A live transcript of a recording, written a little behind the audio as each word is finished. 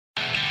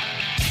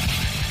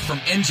from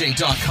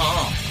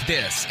NJ.com.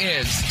 This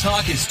is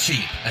Talk is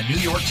Cheap, a New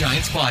York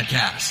Giants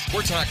podcast.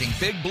 We're talking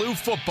Big Blue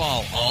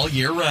football all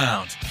year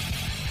round.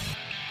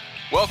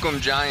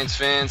 Welcome, Giants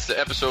fans, to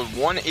episode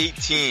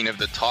 118 of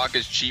the Talk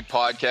is Cheap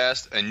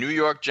podcast, a New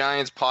York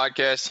Giants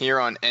podcast here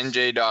on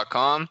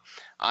NJ.com.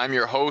 I'm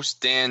your host,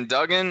 Dan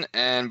Duggan,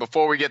 and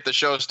before we get the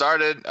show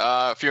started,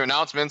 a few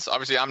announcements.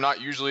 Obviously, I'm not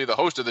usually the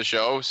host of the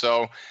show,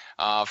 so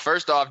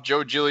first off,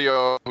 Joe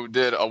Giglio, who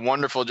did a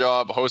wonderful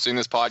job hosting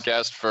this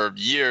podcast for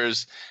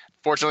years.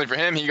 Fortunately for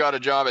him, he got a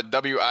job at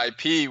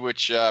WIP,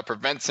 which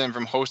prevents him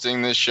from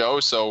hosting this show.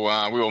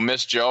 So we will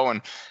miss Joe,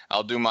 and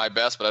I'll do my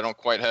best, but I don't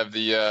quite have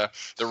the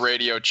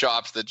radio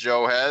chops that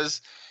Joe has.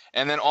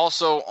 And then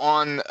also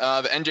on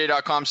the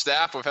NJ.com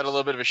staff, we've had a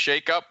little bit of a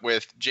shakeup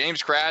with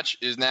James Cratch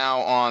is now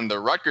on the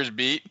Rutgers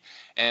beat,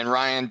 and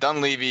Ryan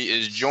Dunleavy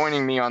is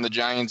joining me on the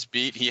Giants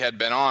beat. He had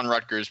been on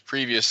Rutgers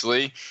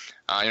previously.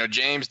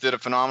 James did a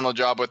phenomenal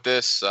job with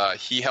this.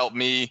 He helped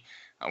me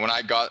when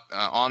I got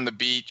on the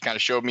beat, kind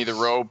of showed me the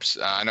ropes.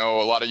 I know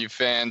a lot of you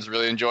fans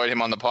really enjoyed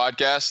him on the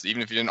podcast.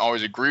 Even if you didn't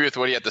always agree with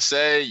what he had to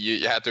say,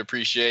 you had to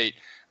appreciate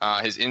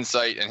his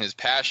insight and his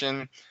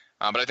passion.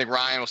 But I think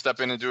Ryan will step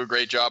in and do a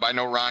great job. I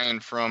know Ryan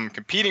from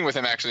competing with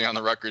him actually on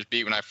the Rutgers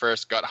beat when I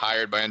first got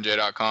hired by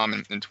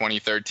NJ.com in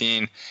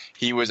 2013.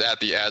 He was at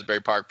the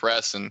Asbury Park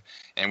Press, and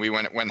we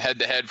went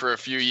head-to-head for a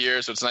few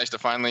years, so it's nice to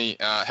finally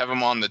have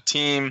him on the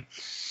team.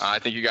 I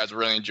think you guys will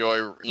really enjoy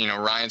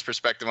Ryan's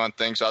perspective on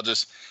things. So I'll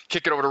just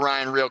kick it over to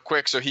Ryan real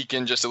quick so he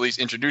can just at least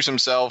introduce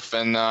himself,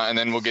 and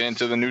then we'll get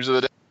into the news of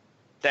the day.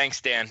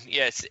 Thanks, Dan.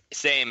 Yes,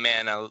 same,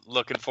 man.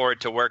 Looking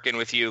forward to working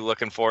with you.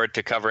 Looking forward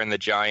to covering the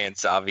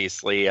Giants,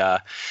 obviously.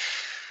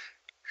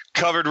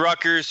 Covered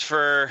Rutgers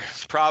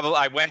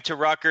I went to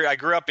Rutgers. I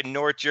grew up in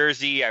North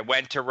Jersey. I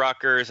went to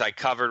Rutgers. I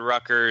covered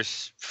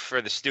Rutgers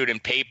for the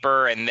student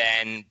paper, and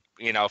then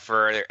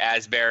for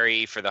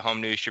Asbury, for the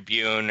Home News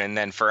Tribune, and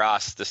then for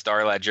us, the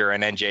Star Ledger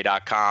and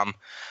NJ.com.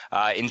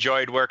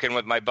 Enjoyed working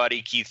with my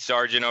buddy Keith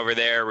Sargent over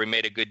there. We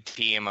made a good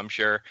team. I'm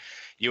sure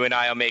you and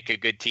I will make a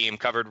good team.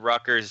 Covered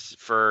Rutgers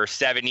for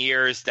 7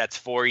 years. That's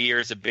 4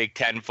 years of Big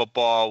Ten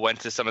football. Went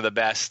to some of the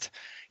best,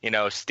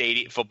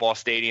 football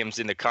stadiums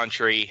in the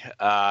country.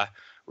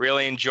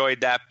 Really enjoyed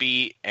that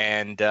beat,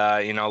 and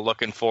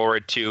looking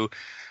forward to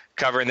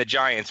covering the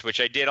Giants, which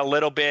I did a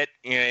little bit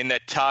in the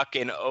Tuck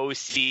and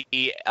OC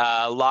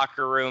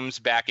locker rooms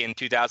back in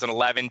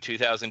 2011,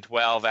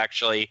 2012.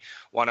 Actually,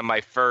 one of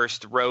my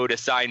first road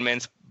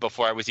assignments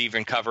before I was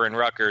even covering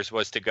Rutgers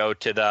was to go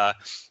to the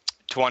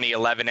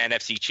 2011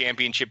 NFC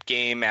Championship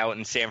game out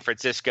in San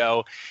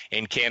Francisco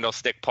in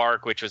Candlestick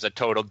Park, which was a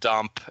total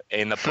dump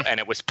and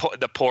it was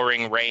the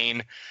pouring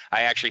rain.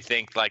 I actually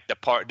think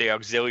the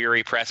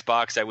auxiliary press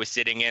box I was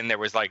sitting in, there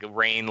was like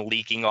rain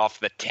leaking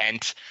off the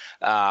tent.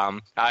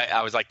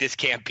 I was like, this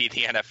can't be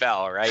the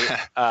NFL,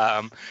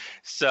 right?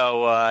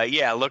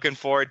 Looking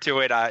forward to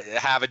it.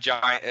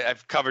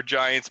 I've covered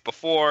Giants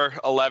before,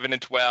 11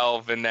 and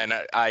 12, and then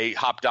I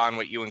hopped on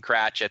with you and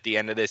Cratch at the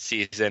end of this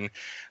season.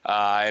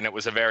 And it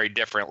was a very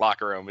different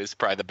locker room is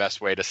probably the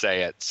best way to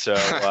say it.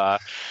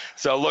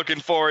 So looking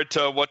forward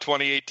to what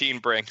 2018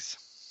 brings.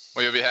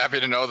 Well, you'll be happy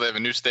to know they have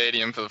a new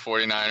stadium for the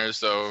 49ers.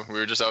 So we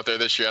were just out there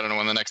this year. I don't know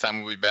when the next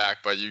time we'll be back,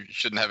 but you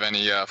shouldn't have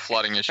any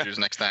flooding issues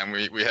next time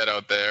we head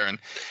out there. And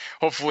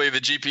hopefully the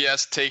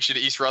GPS takes you to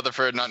East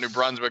Rutherford, not New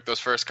Brunswick, those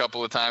first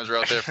couple of times we're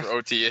out there for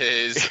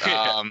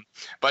OTAs.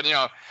 But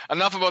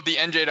enough about the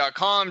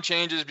NJ.com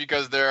changes,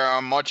 because there are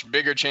much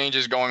bigger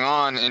changes going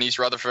on in East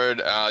Rutherford.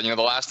 The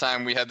last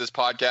time we had this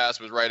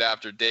podcast was right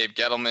after Dave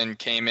Gettleman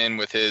came in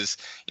with his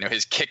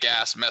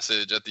kick-ass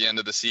message at the end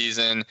of the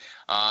season.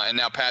 And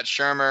now Pat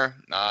Shurmur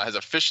has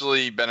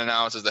officially been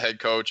announced as the head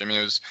coach. I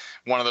mean, it was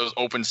one of those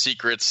open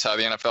secrets, how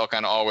the NFL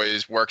kind of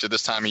always works at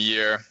this time of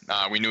year.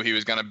 We knew he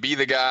was going to be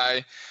the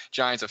guy.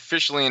 Giants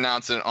officially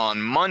announced it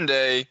on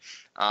Monday.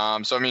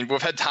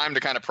 We've had time to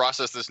kind of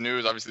process this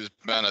news. Obviously, there's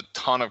been a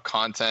ton of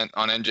content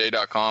on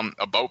NJ.com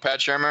about Pat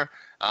Shurmur.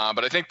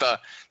 But I think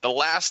the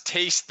last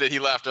taste that he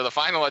left, or the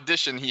final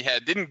audition he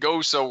had, didn't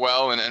go so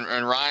well,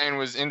 and Ryan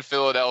was in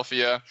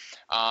Philadelphia.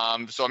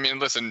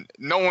 Listen,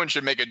 no one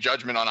should make a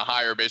judgment on a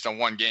hire based on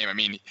one game. I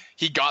mean,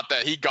 he got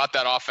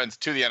that offense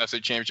to the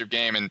NFC Championship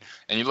game, and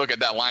you look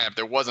at that lineup,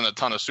 there wasn't a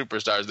ton of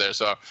superstars there.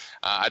 So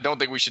I don't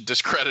think we should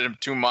discredit him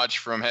too much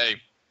from,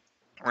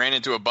 ran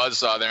into a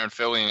buzzsaw there in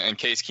Philly, and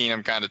Case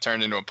Keenum kind of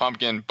turned into a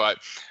pumpkin. But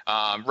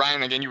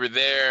Ryan, again, you were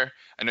there.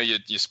 I know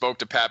you spoke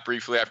to Pat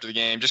briefly after the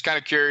game. Just kind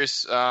of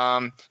curious,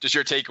 just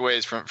your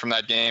takeaways from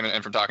that game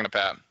and from talking to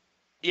Pat.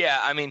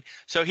 Yeah,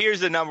 so here's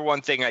the number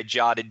one thing I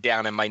jotted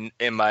down in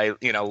my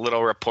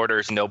little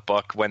reporter's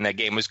notebook when the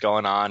game was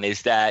going on,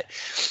 is that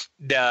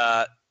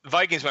the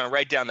Vikings went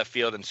right down the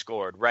field and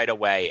scored right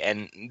away.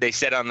 And they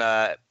said on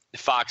the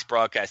Fox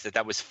broadcast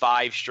that was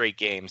 5 straight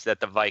games that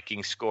the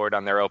Vikings scored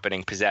on their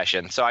opening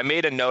possession. So I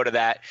made a note of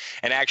that.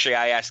 And actually,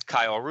 I asked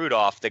Kyle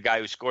Rudolph, the guy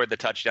who scored the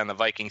touchdown, the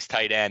Vikings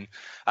tight end,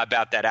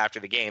 about that after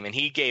the game. And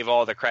he gave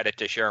all the credit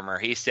to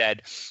Shurmur. He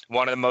said,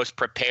 one of the most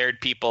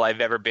prepared people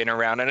I've ever been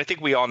around. And I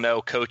think we all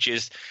know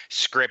coaches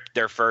script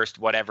their first,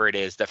 whatever it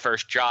is, the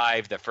first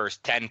drive, the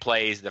first 10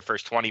 plays, the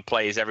first 20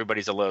 plays.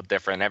 Everybody's a little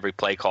different. Every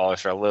play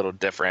callers are a little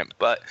different.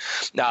 But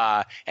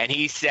and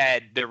he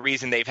said the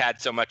reason they've had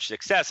so much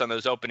success on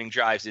those opening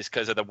drives is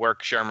because of the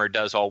work Shurmur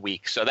does all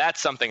week. So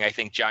that's something I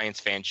think Giants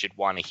fans should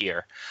want to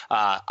hear.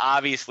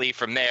 Obviously,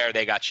 from there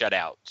they got shut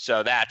out.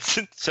 So that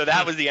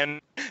was the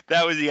end.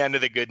 That was the end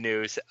of the good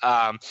news.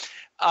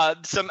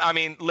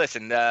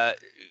 Listen.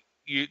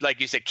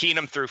 Like you said,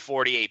 Keenum threw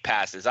 48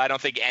 passes. I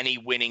don't think any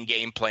winning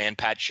game plan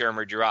Pat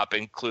Shurmur drew up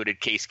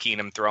included Case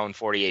Keenum throwing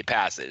 48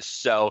 passes.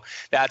 So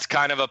that's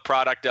kind of a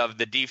product of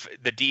the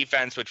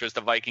defense, which was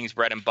the Vikings'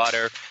 bread and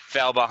butter,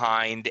 fell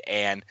behind,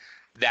 and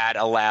that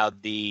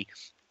allowed the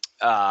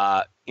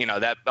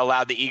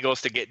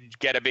Eagles to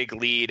get a big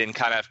lead and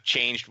kind of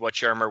changed what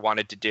Shurmur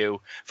wanted to do.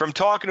 From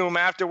talking to him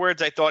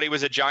afterwards, I thought he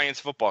was a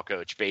Giants football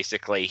coach.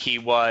 Basically, he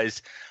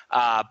was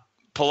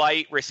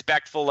polite,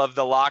 respectful of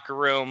the locker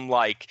room.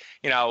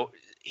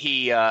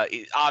 He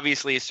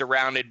obviously is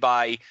surrounded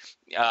by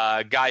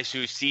guys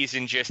whose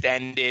season just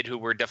ended, who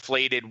were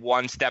deflated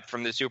one step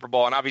from the Super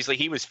Bowl. And obviously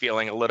he was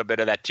feeling a little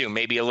bit of that too,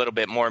 maybe a little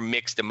bit more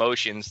mixed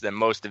emotions than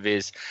most of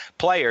his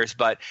players.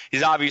 But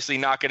he's obviously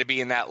not going to be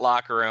in that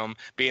locker room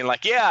being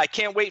like, yeah, I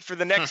can't wait for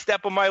the next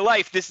step of my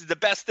life. This is the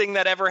best thing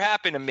that ever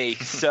happened to me.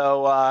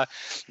 So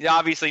he's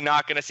obviously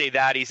not going to say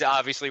that. He's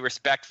obviously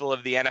respectful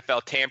of the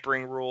NFL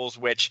tampering rules,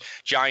 which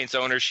Giants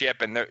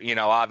ownership and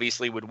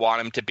obviously would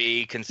want him to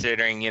be,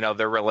 considering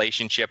their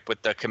relationship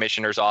with the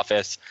commissioner's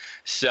office.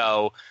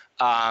 So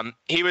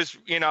he was,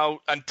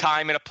 a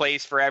time and a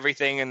place for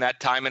everything, and that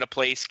time and a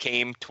place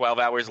came 12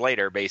 hours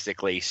later,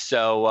 basically.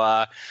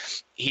 So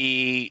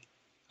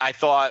I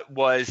thought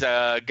was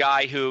a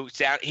guy who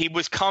he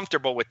was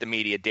comfortable with the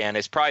media, Dan,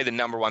 is probably the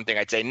number one thing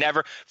I'd say.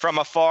 Never, from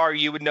afar,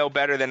 you would know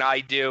better than I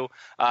do,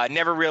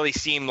 never really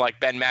seemed like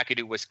Ben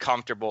McAdoo was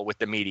comfortable with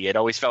the media. It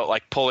always felt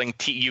like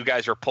you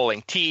guys were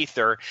pulling teeth,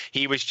 or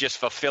he was just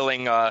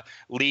fulfilling a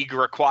league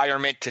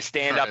requirement to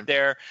stand up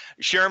there.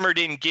 Shurmur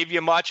didn't give you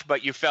much,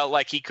 but you felt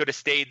like he could have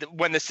stayed.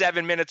 When the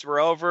 7 minutes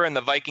were over and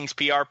the Vikings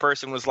PR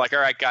person was like,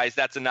 all right, guys,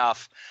 that's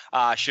enough,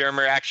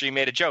 Shurmur actually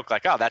made a joke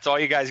like, oh, that's all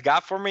you guys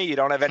got for me? You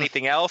don't have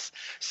anything else?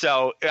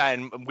 So,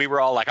 and we were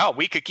all like, oh,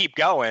 we could keep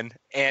going.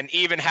 And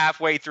even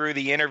halfway through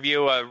the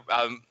interview, a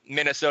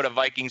Minnesota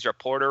Vikings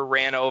reporter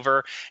ran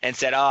over and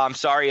said, oh, I'm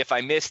sorry if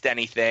I missed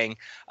anything.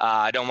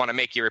 I don't want to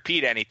make you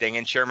repeat anything.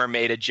 And Shurmur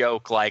made a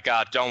joke like,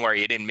 oh, don't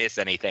worry, you didn't miss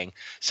anything.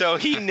 So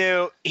he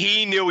knew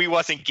he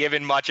wasn't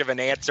given much of an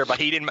answer, but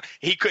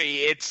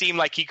it seemed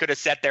like he could have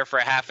sat there for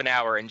a half an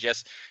hour and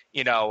just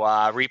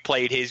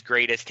replayed his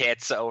greatest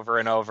hits over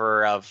and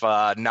over of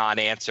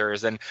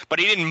non-answers, but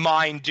he didn't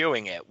mind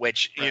doing it,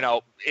 which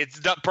it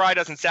probably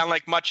doesn't sound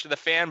like much to the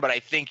fan, but I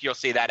think you'll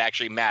see that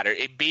actually matter.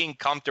 It being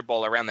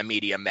comfortable around the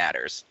media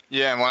matters.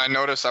 Yeah, and when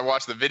I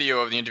watched the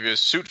video of the interview,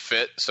 suit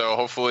fit, so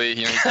hopefully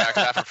he's back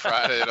after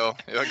Friday. It'll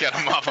get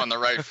him off on the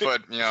right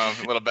foot, a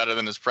little better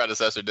than his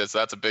predecessor did. So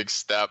that's a big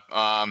step.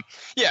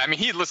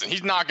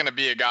 He's not going to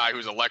be a guy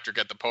who's electric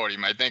at the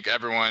podium. I think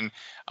everyone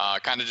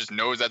kind of just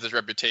knows that's his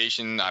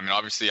reputation. I mean,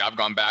 obviously, I've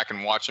gone back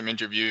and watched some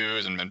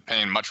interviews and been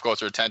paying much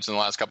closer attention in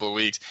the last couple of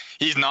weeks.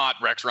 He's not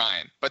Rex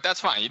Ryan, but that's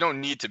fine. You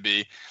don't need to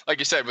be. Like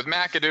you said, with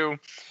McAdoo,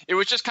 it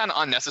was just kind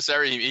of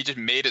unnecessary. He just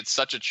made it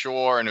such a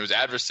chore, and it was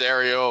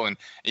adversarial, and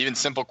even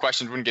simple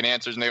questions wouldn't get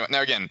answers. Now,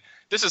 again,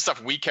 this is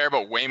stuff we care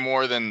about way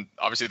more than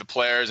obviously the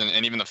players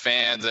and even the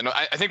fans. And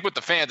I think with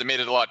the fans, it made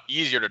it a lot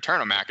easier to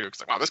turn on McAdoo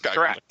because, wow, this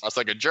guy that's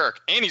like a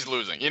jerk, and he's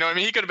losing. He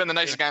could have been the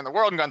nicest guy in the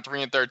world and gone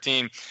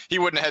 3-13. He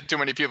wouldn't have had too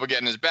many people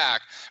getting his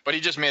back, but he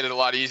just made it a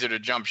lot easier to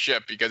jump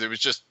ship because it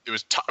was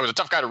a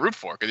tough guy to root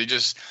for because he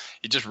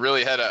just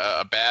really had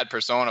a bad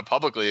persona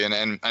publicly.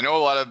 And I know a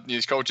lot of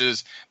these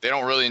coaches, they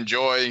don't really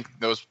enjoy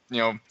those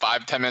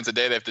 5-10 minutes a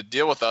day they have to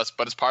deal with us,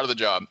 but it's part of the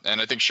job. And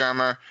I think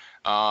Shurmur,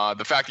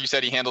 the fact that you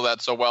said he handled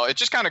that so well, it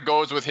just kind of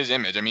goes with his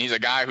image. I mean, he's a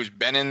guy who's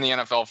been in the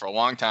NFL for a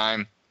long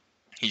time.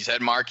 He's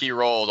had marquee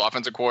roles,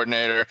 offensive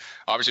coordinator,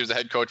 obviously was the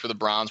head coach for the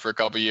Browns for a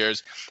couple of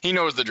years. He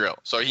knows the drill,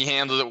 so he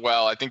handles it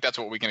well. I think that's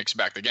what we can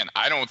expect. Again,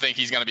 I don't think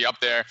he's going to be up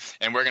there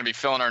and we're going to be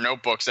filling our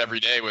notebooks every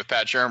day with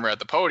Pat Shurmur at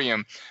the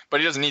podium, but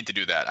he doesn't need to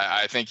do that.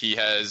 I think he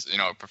has,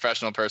 a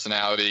professional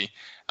personality.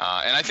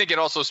 And I think it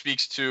also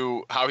speaks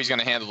to how he's going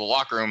to handle the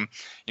locker room.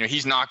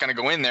 He's not going to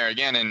go in there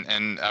again.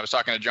 And I was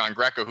talking to John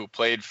Greco, who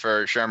played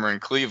for Shurmur in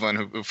Cleveland,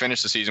 who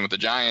finished the season with the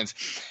Giants.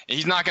 And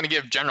he's not going to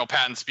give General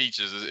Patton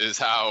speeches is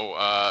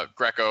how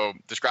Greco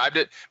described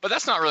it. But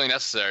that's not really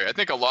necessary. I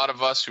think a lot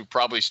of us who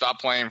probably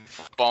stopped playing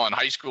football in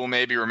high school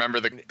maybe remember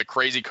the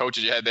crazy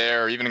coaches you had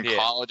there, or even in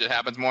college it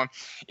happens more.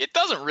 It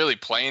doesn't really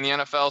play in the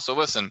NFL. So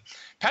listen,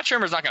 Pat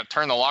Shurmur's not going to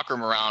turn the locker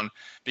room around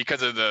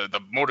because of the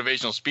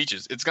motivational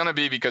speeches. It's going to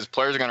be because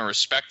players are going to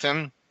respect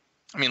him.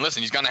 I mean,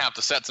 listen, he's going to have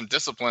to set some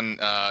discipline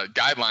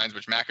guidelines,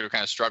 which McAdoo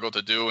kind of struggled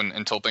to do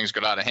until things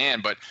got out of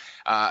hand. But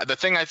the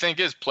thing I think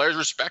is players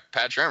respect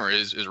Pat Shurmur.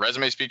 His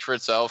resume speaks for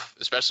itself,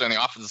 especially on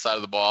the offensive side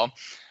of the ball.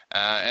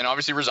 And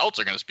obviously results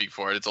are going to speak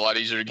for it. It's a lot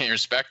easier to gain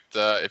respect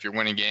if you're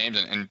winning games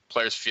and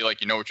players feel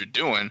like you know what you're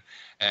doing.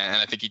 And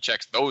I think he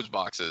checks those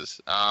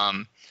boxes.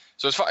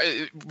 So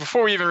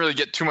before we even really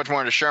get too much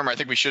more into Shurmur, I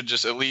think we should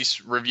just at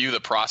least review the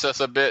process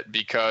a bit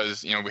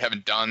because, we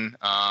haven't done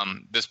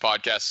this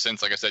podcast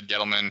since, like I said,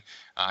 Gettleman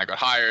got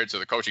hired. So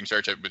the coaching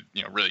search had,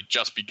 really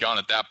just begun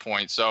at that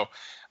point. So,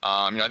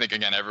 I think,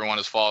 again, everyone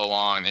has followed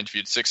along and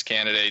interviewed 6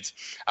 candidates.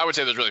 I would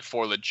say there's really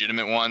 4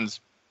 legitimate ones.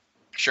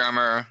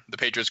 Shurmur, the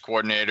Patriots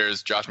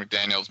coordinators, Josh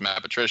McDaniels,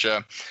 Matt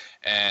Patricia,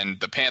 and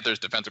the Panthers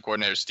defensive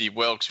coordinator, Steve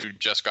Wilks, who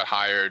just got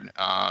hired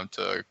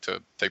to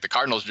take the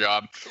Cardinals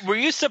job. Were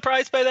you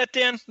surprised by that,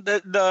 Dan,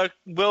 the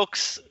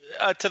Wilks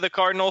to the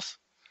Cardinals?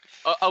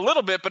 A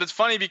little bit, but it's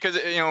funny because,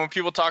 when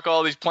people talk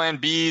all these plan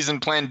Bs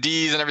and plan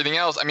Ds and everything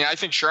else, I mean, I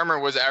think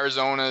Shurmur was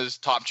Arizona's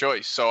top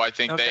choice. So I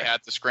think they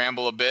had to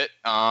scramble a bit.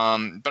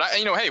 But,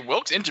 hey,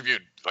 Wilks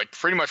interviewed like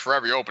pretty much for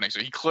every opening. So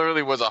he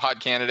clearly was a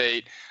hot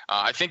candidate.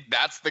 I think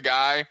that's the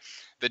guy.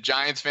 The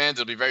Giants fans,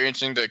 it'll be very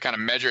interesting to kind of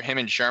measure him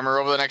and Shurmur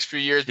over the next few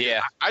years.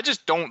 Yeah. I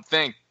just don't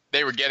think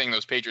they were getting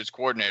those Patriots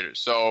coordinators.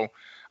 So,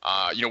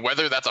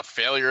 whether that's a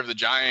failure of the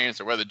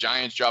Giants or whether the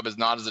Giants job is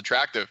not as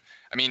attractive.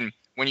 I mean,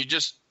 when you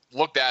just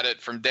looked at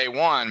it from day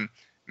one,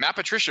 Matt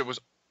Patricia was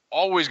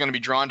always going to be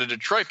drawn to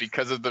Detroit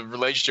because of the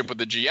relationship with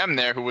the GM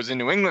there who was in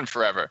New England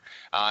forever.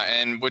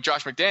 And with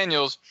Josh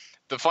McDaniels,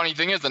 the funny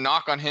thing is the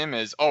knock on him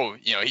is,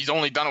 he's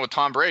only done it with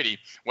Tom Brady.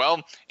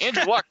 Well,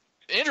 Andrew Luck,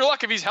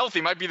 if he's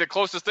healthy, might be the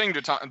closest thing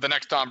to the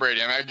next Tom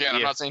Brady. I mean, again,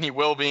 I'm not saying he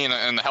will be,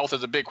 and the health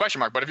is a big question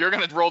mark. But if you're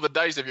going to roll the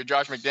dice, if you're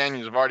Josh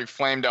McDaniels, have already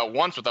flamed out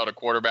once without a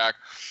quarterback,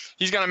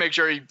 he's going to make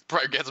sure he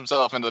gets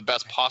himself into the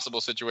best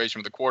possible situation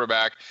with the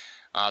quarterback.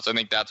 So I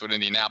think that's what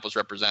Indianapolis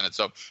represented.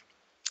 So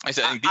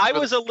I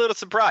was a little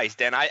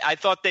surprised, and I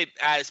thought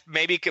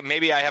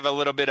maybe I have a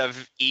little bit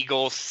of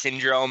Eagles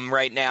syndrome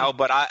right now,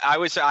 but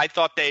I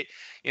thought they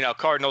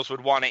Cardinals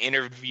would want to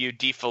interview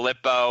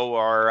DiFilippo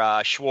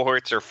or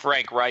Schwartz or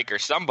Frank Reich or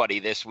somebody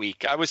this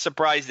week. I was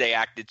surprised they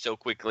acted so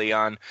quickly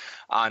on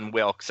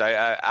Wilks.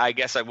 I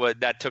guess I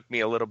would. That took me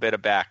a little bit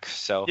aback.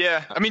 So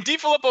yeah, I mean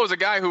DiFilippo was a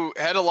guy who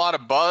had a lot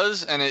of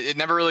buzz, and it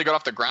never really got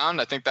off the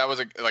ground. I think that was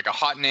a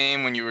hot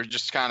name when you were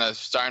just kind of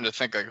starting to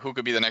think like who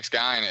could be the next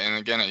guy. And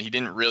again, he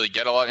didn't really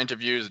get a lot of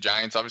interviews. The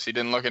Giants obviously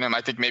didn't look at him.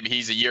 I think maybe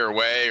he's a year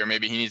away, or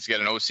maybe he needs to get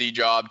an OC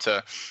job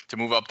to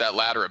move up that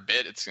ladder a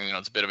bit. It's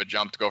it's a bit of a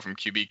jump to go from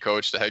QB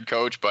coach to head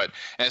coach. And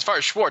as far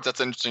as Schwartz, that's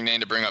an interesting name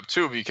to bring up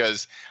too,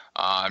 because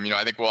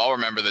I think we'll all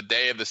remember the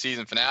day of the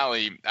season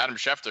finale. Adam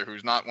Schefter,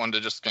 who's not one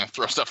to just kind of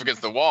throw stuff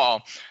against the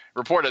wall,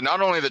 reported not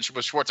only that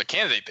was Schwartz a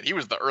candidate, that he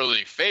was the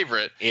early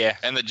favorite. Yeah.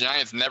 And the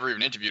Giants never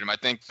even interviewed him. I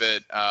think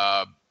that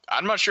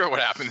I'm not sure what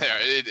happened there.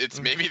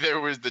 It's maybe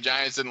the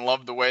Giants didn't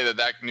love the way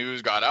that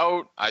news got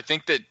out. I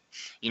think that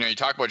you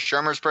talk about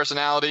Shurmur's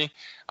personality.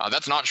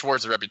 That's not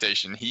Schwartz's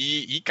reputation.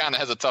 He kind of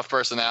has a tough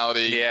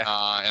personality. Yeah.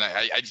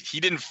 And he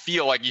didn't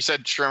feel like you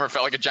said Shurmur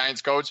felt like a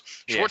Giants coach.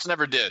 Schwartz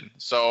never did.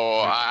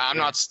 So I'm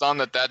not stunned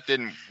that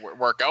didn't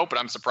work out, but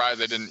I'm surprised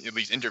they didn't at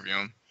least interview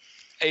him.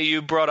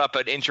 You brought up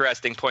an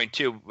interesting point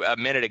too a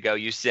minute ago.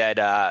 You said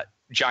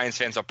Giants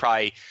fans will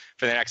probably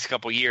for the next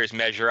couple of years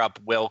measure up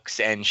Wilks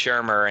and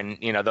Shurmur,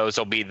 and those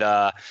will be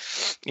the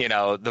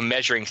the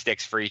measuring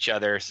sticks for each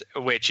other,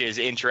 which is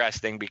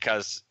interesting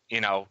because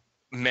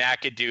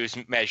McAdoo's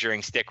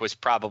measuring stick was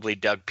probably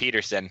Doug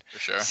Peterson.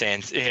 For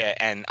sure.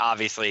 And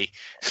obviously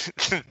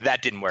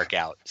that didn't work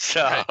out.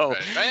 So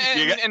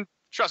right. And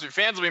trust me,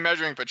 fans will be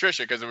measuring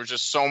Patricia because there was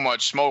just so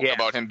much smoke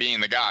about him being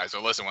the guy.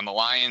 So listen, when the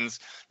Lions,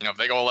 if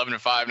they go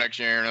 11-5 next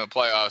year in the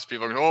playoffs,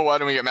 people are going, why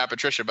don't we get Matt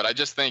Patricia? But I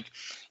just think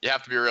you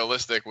have to be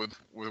realistic with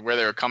where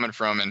they were coming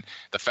from and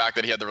the fact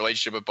that he had the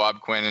relationship with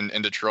Bob Quinn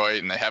in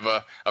Detroit, and they have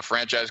a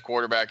franchise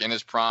quarterback in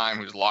his prime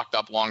who's locked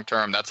up long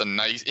term. That's a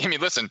nice. I mean,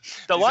 listen,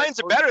 the Lions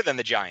are better than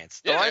the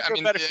Giants.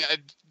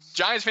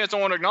 Giants fans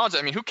don't want to acknowledge that.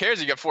 I mean, who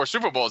cares? You got 4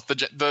 Super Bowls.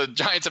 The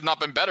Giants have not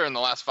been better in the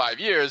last 5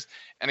 years.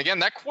 And again,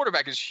 that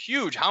quarterback is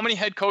huge. How many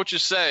head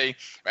coaches say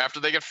after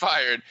they get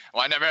fired,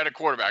 "Well, I never had a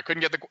quarterback.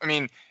 Couldn't get the." I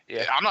mean,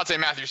 I'm not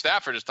saying Matthew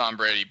Stafford is Tom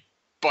Brady,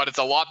 but it's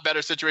a lot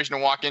better situation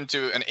to walk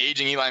into an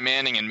aging Eli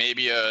Manning and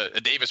maybe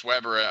a Davis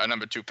Webb or a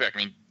number 2 pick. I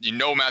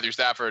mean, Matthew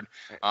Stafford,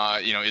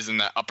 is in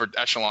the upper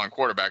echelon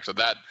quarterback, so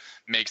that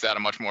makes that a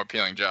much more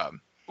appealing job.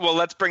 Well,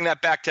 let's bring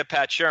that back to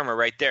Pat Shurmur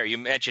right there. You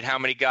mentioned how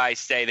many guys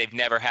say they've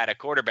never had a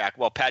quarterback.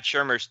 Well, Pat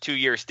Shurmur's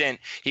 2-year stint,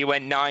 he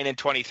went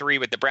 9-23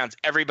 with the Browns.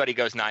 Everybody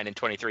goes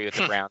 9-23 with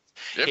the Browns.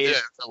 They're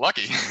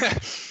lucky.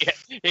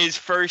 his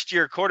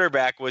first-year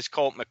quarterback was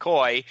Colt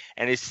McCoy,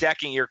 and his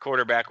second-year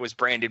quarterback was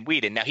Brandon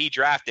Weeden. Now, he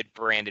drafted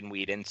Brandon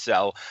Weeden,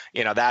 so,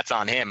 that's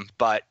on him.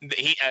 But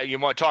you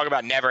want to talk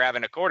about never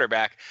having a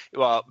quarterback.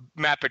 Well,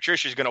 Matt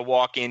Patricia's going to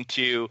walk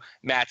into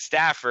Matt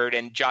Stafford,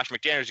 and Josh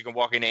McDaniels is going to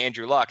walk into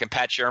Andrew Luck, and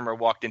Pat Shurmur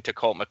walked into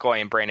Colt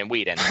McCoy and Brandon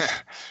Weeden.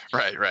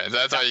 Right.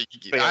 That's how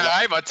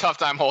I have a tough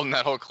time holding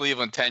that whole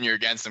Cleveland tenure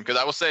against him, because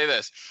I will say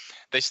this.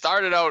 They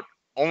started out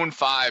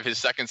 0-5 his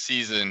second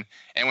season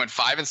and went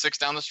 5-6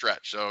 down the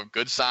stretch. So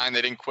good sign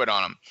they didn't quit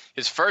on him.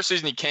 His first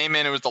season he came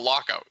in, it was the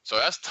lockout. So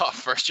that's tough.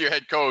 First year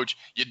head coach,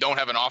 you don't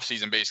have an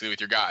offseason basically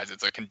with your guys.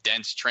 It's a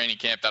condensed training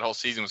camp. That whole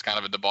season was kind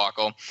of a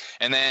debacle.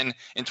 And then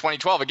in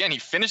 2012, again, he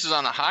finishes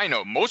on a high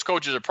note. Most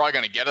coaches are probably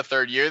going to get a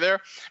third year there,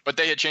 but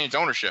they had changed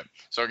ownership.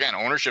 So again,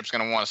 ownership's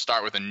going to want to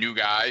start with a new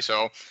guy.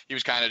 So he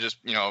was kind of just,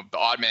 the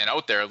odd man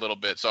out there a little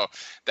bit. So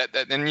that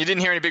and you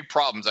didn't hear any big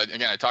problems.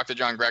 I talked to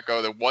John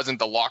Greco. There wasn't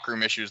the locker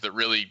room issues that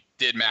really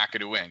did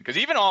McAdoo in. Because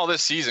even all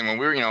this season, when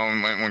we were,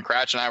 when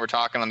Cratch and I were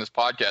talking on this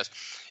podcast,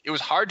 it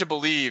was hard to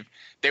believe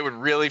they would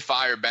really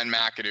fire Ben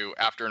McAdoo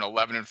after an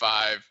 11-5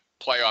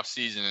 playoff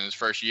season in his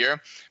first year.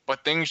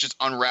 But things just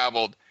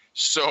unraveled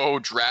so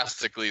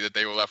drastically that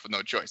they were left with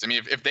no choice. I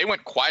mean, if they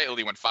went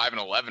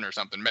 5-11 or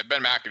something,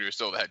 Ben McAdoo is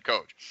still the head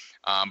coach.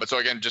 But so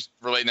again, just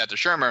relating that to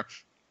Shurmur,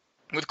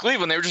 with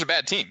Cleveland, they were just a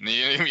bad team.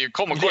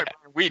 Colt McCoy,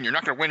 Weeden, you're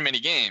not going to win many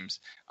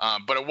games.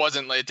 But it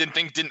wasn't like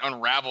didn't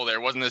unravel there.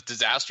 It wasn't this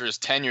disastrous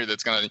tenure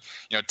that's going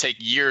to take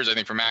years, I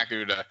think, for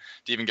McAdoo to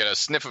even get a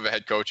sniff of a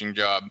head coaching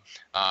job,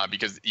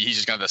 because he's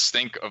just got the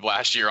stink of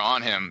last year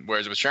on him.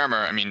 Whereas with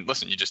Shurmur, I mean,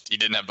 listen, he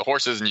didn't have the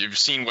horses, and you've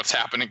seen what's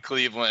happened in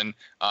Cleveland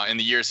in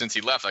the years since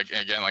he left. Like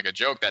a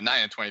joke, that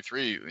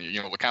 9-23,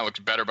 it kind of looks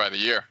better by the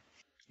year.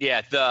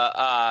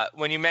 Yeah,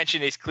 when you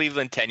mention his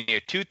Cleveland tenure,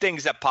 two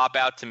things that pop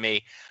out to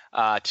me.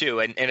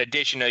 Too, and in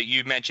addition to,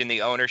 you mentioned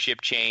the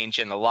ownership change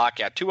and the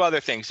lockout. Two other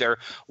things there.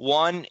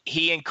 One,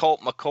 he and Colt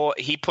McCoy,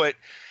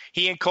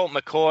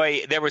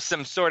 there was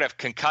some sort of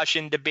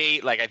concussion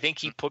debate. Like, I think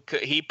he put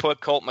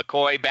Colt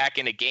McCoy back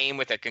in a game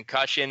with a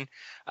concussion,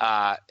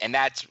 and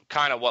that's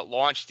kind of what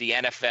launched the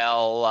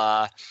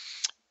NFL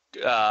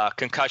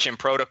concussion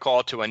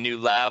protocol to a new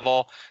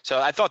level. So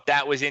I thought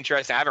that was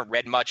interesting. I haven't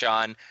read much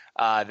on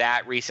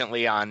that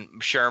recently on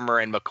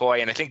Shurmur and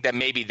McCoy, and I think that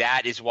maybe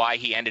that is why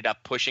he ended up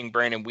pushing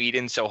Brandon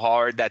Weeden so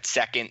hard that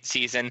second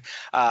season.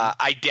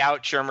 I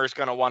doubt Shurmur's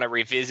going to want to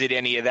revisit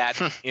any of that,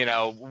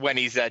 when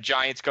he's a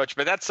Giants coach,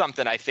 but that's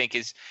something I think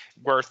is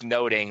worth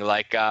noting,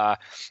 like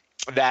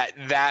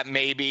that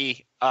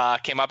maybe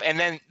came up. And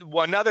then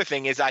one other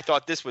thing is, I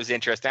thought this was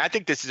interesting. I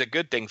think this is a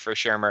good thing for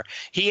Shurmur.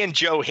 He and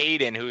Joe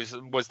Hayden, who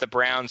was the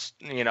Browns,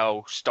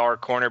 star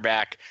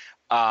cornerback,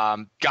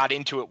 got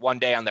into it one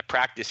day on the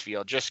practice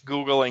field. Just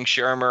Googling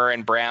Shurmur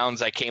and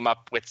Browns, I came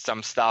up with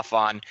some stuff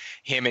on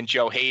him and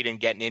Joe Hayden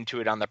getting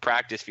into it on the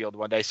practice field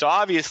one day. So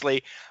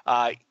obviously,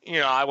 I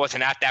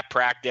wasn't at that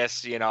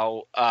practice,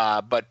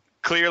 but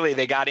clearly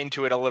they got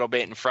into it a little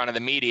bit in front of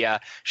the media.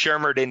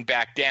 Shurmur didn't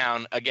back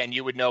down. Again,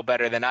 you would know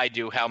better than I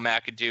do how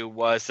McAdoo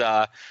was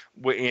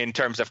in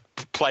terms of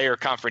player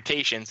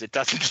confrontations. It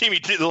doesn't seem he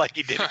did a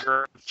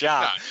great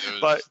job.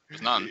 It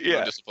was none.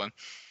 No discipline.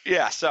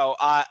 Yeah, so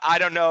I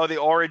don't know the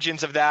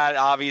origins of that.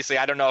 Obviously,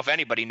 I don't know if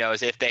anybody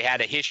knows if they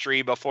had a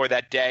history before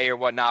that day or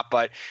whatnot,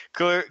 but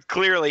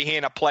clearly he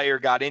and a player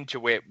got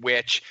into it,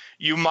 which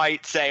you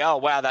might say, oh,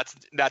 wow,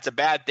 that's a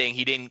bad thing.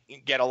 He didn't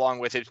get along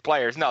with his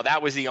players. No,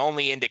 that was the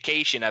only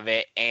indication of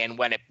it, and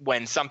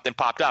when something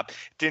popped up,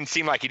 it didn't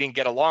seem like he didn't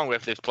get along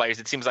with his players.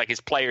 It seems like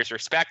his players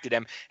respected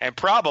him and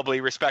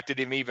probably respected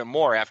him even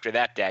more after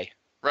that day.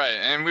 Right,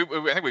 and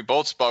I think we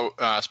both spoke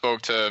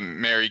to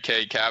Mary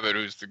Kay Cabot,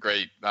 who's the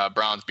great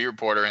Browns beat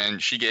reporter, and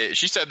she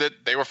said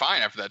that they were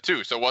fine after that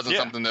too. So it wasn't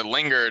something that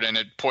lingered and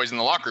it poisoned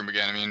the locker room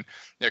again. I mean,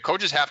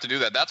 coaches have to do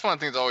that. That's one of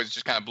the things that always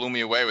just kind of blew me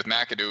away with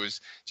McAdoo,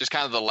 is just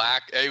kind of the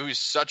lack. He was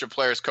such a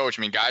player's coach.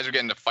 I mean, guys are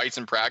getting into fights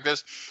in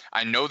practice.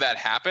 I know that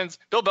happens.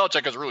 Bill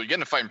Belichick has a rule: you get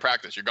in a fight in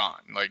practice, you're gone.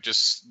 Like,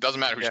 just doesn't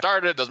matter who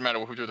started it, doesn't matter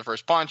who threw the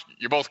first punch,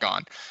 you're both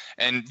gone.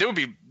 And there would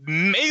be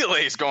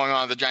melees going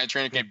on at the Giants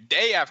training camp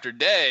day after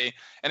day.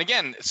 And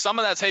again, some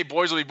of that's, hey,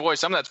 boys will be boys,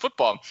 some of that's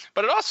football.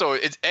 But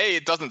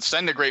it doesn't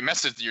send a great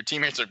message that your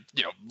teammates are,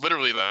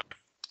 literally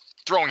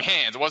throwing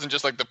hands. It wasn't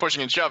just like the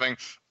pushing and shoving.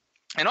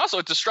 And also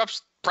it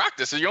disrupts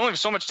practice. You only have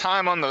so much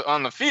time on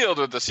the field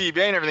with the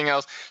CBA and everything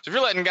else. So if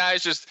you're letting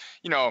guys just,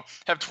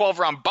 have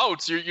 12-round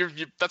bouts,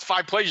 that's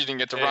 5 plays you didn't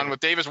get to run with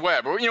Davis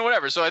Webb or,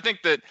 whatever. So I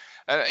think that,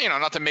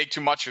 not to make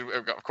too much,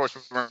 of course,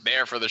 we weren't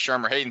there for the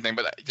Shurmur Hayden thing,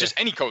 but just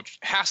any coach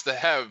has to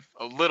have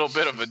a little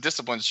bit of a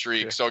discipline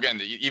streak. Sure. So again,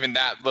 even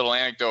that little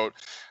anecdote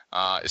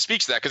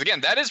speaks to that, because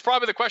again, that is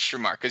probably the question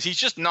mark, because he's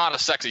just not a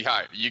sexy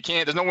hire.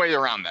 There's no way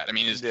around that. I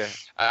mean,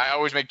 I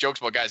always make jokes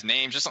about guys'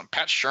 names. Just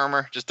Pat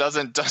Shurmur just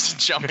doesn't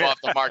jump off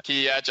the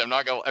marquee edge.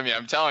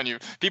 I'm telling you,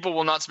 people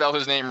will not spell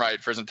his name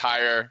right for his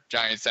entire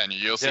Giants tenure.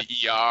 You'll see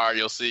ER.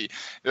 You'll see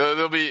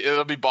it'll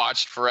be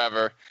botched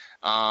forever.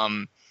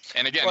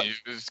 And again,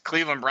 his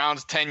Cleveland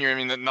Browns tenure, I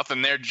mean,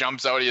 nothing there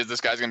jumps out as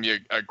this guy's going to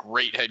be a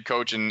great head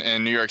coach in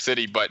New York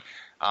City. But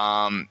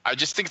I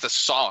just think it's a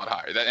solid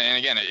hire. And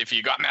again, if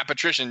you got Matt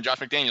Patricia and Josh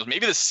McDaniels,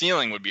 maybe the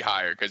ceiling would be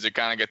higher because they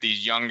kind of get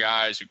these young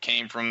guys who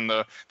came from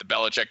the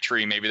Belichick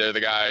tree. Maybe they're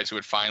the guys who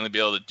would finally be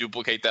able to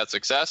duplicate that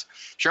success.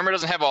 Shurmur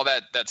doesn't have all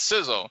that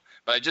sizzle,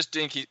 but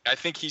I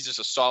think he's just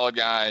a solid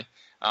guy.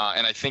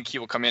 And I think he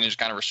will come in and just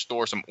kind of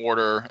restore some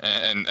order,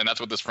 and that's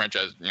what this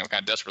franchise, kind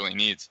of desperately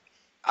needs.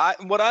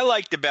 What I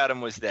liked about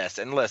him was this,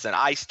 and listen,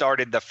 I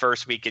started the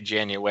first week of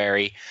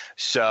January,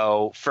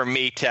 so for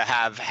me to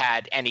have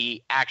had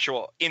any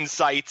actual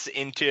insights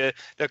into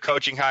the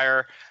coaching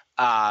hire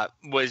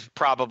was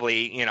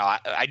probably,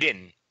 I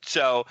didn't.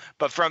 So,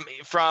 but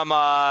from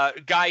a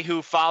guy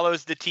who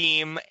follows the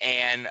team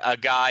and a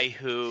guy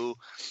who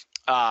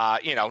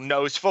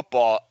knows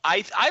football.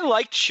 I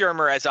liked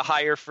Shurmur as a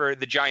hire for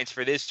the Giants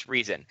for this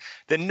reason.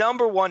 The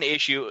number one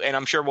issue, and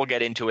I'm sure we'll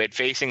get into it,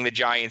 facing the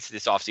Giants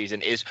this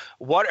offseason is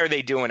what are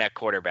they doing at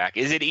quarterback?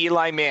 Is it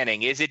Eli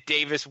Manning? Is it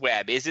Davis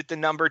Webb? Is it the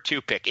number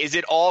 2 pick? Is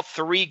it all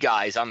 3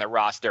 guys on the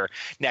roster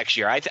next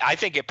year? I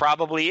think it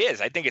probably is.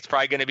 I think it's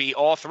probably going to be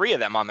all 3 of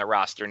them on the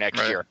roster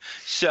next year.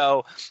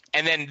 So,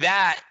 and then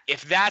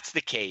if that's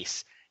the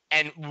case,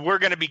 and we're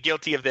going to be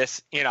guilty of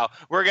this,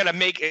 we're going to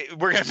make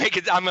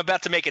it, I'm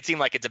about to make it seem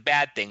like it's a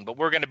bad thing, but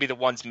we're going to be the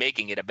ones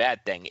making it a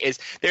bad thing.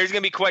 There's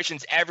going to be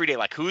questions every day,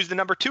 like who's the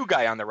number 2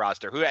 guy on the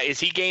roster?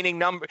 Is he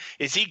gaining on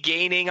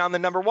the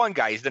number 1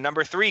 guy? Is the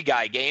number 3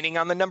 guy gaining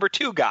on the number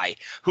 2 guy?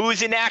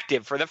 Who's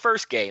inactive for the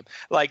first game?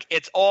 Like,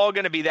 it's all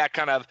going to be that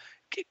kind of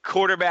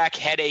quarterback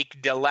headache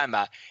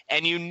dilemma,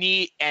 and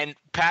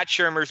Pat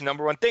Shurmur's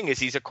number one thing is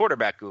he's a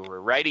quarterback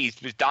guru, right? He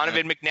was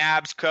Donovan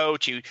McNabb's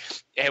coach.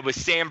 It was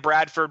Sam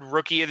Bradford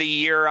Rookie of the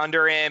Year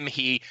under him.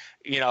 He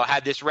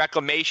had this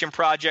reclamation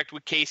project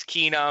with Case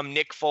Keenum.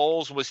 Nick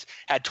Foles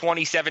had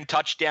 27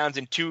 touchdowns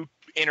and 2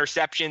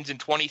 interceptions in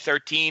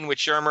 2013 with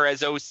Shurmur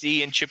as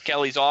OC and Chip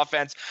Kelly's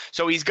offense.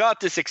 So he's got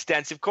this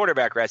extensive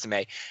quarterback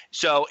resume.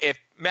 So if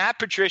Matt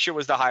Patricia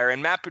was the hire,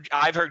 and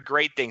I've heard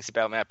great things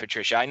about Matt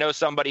Patricia. I know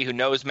somebody who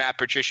knows Matt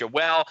Patricia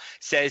well,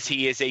 says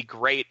he is a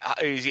great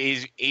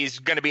he's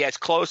going to be as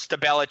close to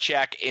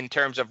Belichick in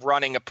terms of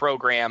running a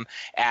program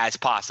as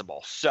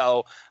possible.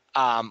 So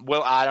I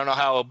don't know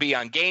how it'll be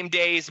on game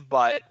days,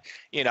 but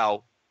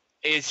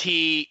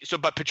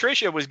but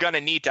Patricia was going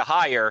to need to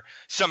hire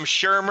some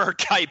Shurmur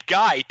type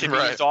guy to be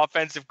his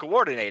offensive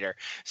coordinator.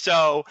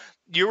 So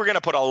you were going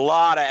to put a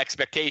lot of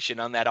expectation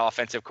on that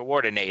offensive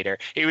coordinator.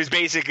 He was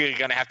basically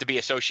going to have to be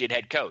associate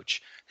head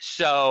coach.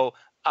 So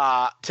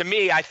to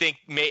me, I think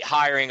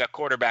hiring a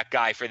quarterback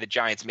guy for the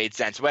Giants made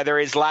sense. Whether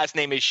his last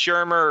name is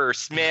Shurmur or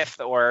Smith,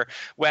 or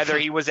whether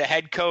he was a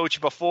head coach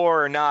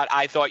before or not,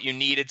 I thought you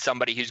needed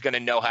somebody who's going to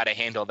know how to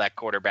handle that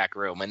quarterback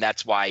room. And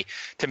that's why,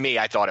 to me,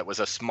 I thought it was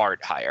a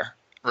smart hire.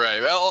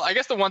 Right. Well, I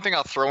guess the one thing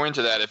I'll throw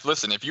into that,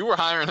 if you were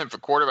hiring him for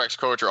quarterback's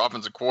coach or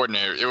offensive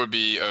coordinator, it would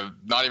be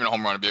not even a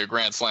home run, it'd be a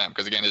grand slam,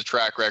 because again, his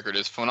track record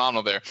is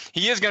phenomenal there.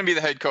 He is going to be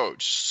the head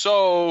coach.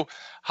 So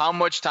how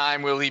much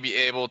time will he be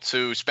able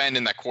to spend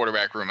in that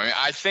quarterback room? I mean,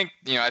 I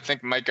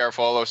think Mike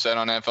Garafolo said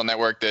on NFL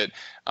Network that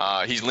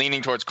he's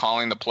leaning towards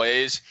calling the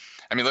plays.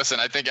 I mean, listen,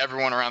 I think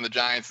everyone around the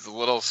Giants is a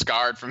little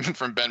scarred from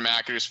Ben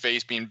McAdoo's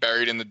face being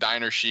buried in the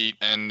diner sheet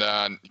and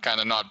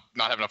kind of not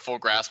having a full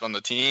grasp on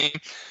the team.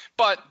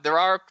 But there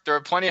are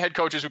plenty of head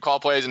coaches who call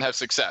plays and have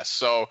success.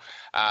 So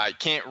I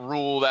can't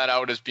rule that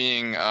out as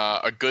being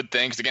a good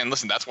thing. Because again,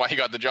 listen, that's why he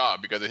got the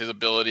job, because of his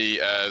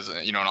ability as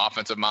an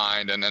offensive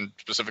mind and then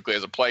specifically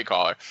as a play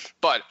caller.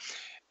 But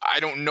I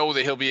don't know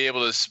that he'll be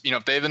able to,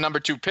 if they have the number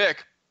 2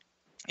 pick,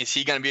 is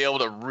he going to be able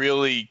to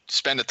really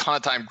spend a ton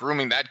of time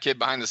grooming that kid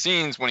behind the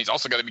scenes when he's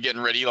also got to be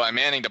getting ready Eli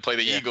Manning to play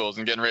the Eagles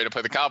and getting ready to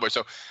play the Cowboys?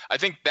 So I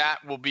think that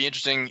will be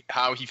interesting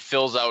how he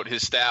fills out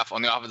his staff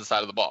on the offensive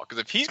side of the ball. Because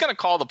if he's going to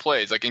call the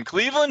plays, like in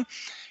Cleveland,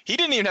 he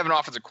didn't even have an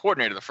offensive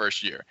coordinator the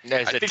first year.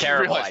 That's a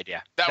terrible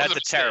idea. That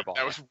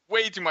was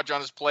way too much on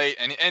his plate.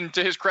 And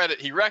to his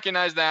credit, he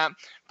recognized that,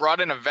 brought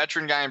in a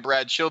veteran guy in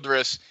Brad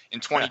Childress in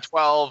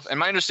 2012. And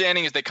my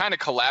understanding is they kind of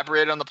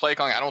collaborated on the play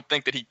calling. I don't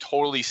think that he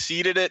totally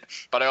seeded it,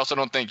 but I also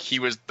don't think he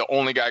was the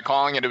only guy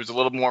calling it. It was a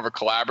little more of a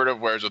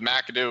collaborative, whereas with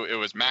McAdoo, it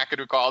was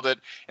McAdoo called it,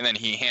 and then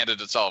he handed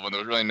it Sullivan. There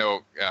was really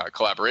no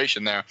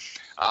collaboration there.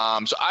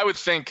 So I would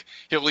think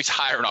he'll at least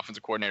hire an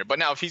offensive coordinator. But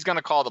now if he's going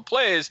to call the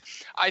plays,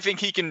 I think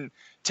he can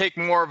take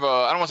more of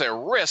I don't want to say a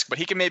risk, but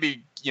he can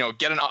maybe,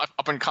 get an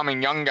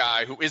up-and-coming young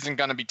guy who isn't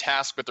going to be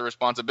tasked with the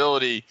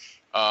responsibility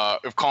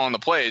of calling the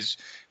plays.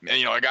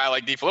 A guy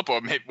like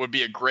DiFilippo would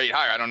be a great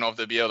hire. I don't know if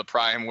they'd be able to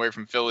pry him away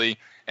from Philly.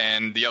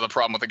 And the other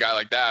problem with a guy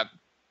like that,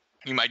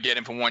 you might get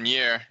him for 1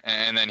 year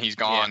and then he's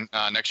gone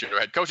next year to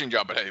a head coaching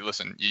job. But hey,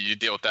 listen, you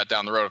deal with that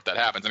down the road if that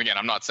happens. And again,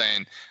 I'm not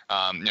saying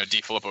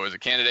DiFilippo is a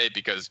candidate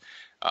because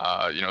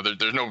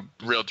there's no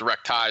real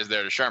direct ties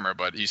there to Shurmur,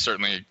 but he's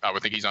certainly, I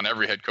would think he's on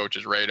every head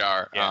coach's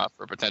radar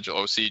for a potential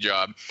OC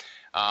job.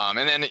 And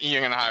then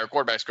you're going to hire a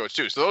quarterback's coach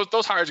too. So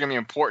those hires are going to be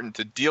important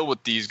to deal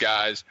with these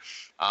guys.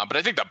 But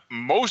I think the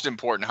most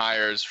important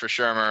hires for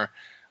Shurmur,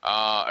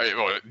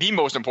 the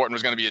most important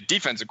was going to be a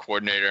defensive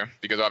coordinator,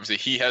 because obviously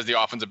he has the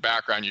offensive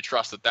background. You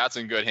trust that that's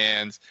in good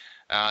hands.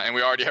 And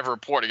we already have a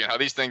report again how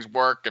these things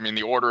work. I mean,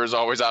 the order is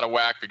always out of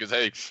whack because,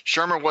 hey,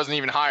 Shurmur wasn't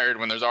even hired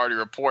when there's already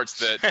reports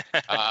that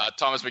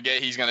Thomas McGahee,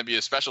 he's going to be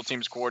a special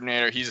teams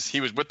coordinator.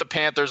 He was with the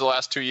Panthers the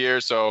last 2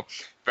 years, so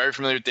very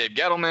familiar with Dave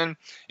Gettleman.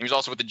 He was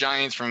also with the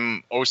Giants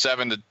from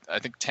 07 to I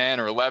think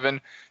 10 or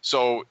 11.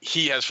 So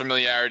he has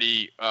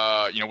familiarity,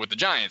 with the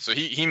Giants. So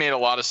he made a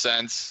lot of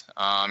sense.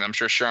 I'm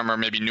sure Shurmur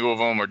maybe knew of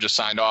him or just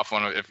signed off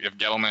on it if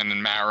Gettleman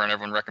and Mara and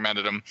everyone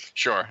recommended him.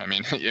 Sure. I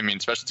mean,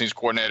 special teams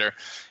coordinator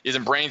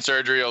isn't brain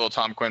surgery, although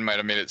Tom Quinn might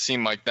have made it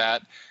seem like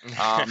that.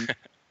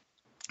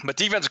 But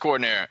defensive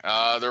coordinator,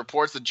 the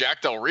reports that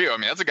Jack Del Rio, I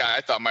mean, that's a guy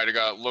I thought might have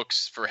got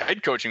looks for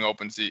head coaching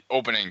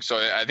opening. So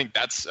I think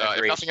that's,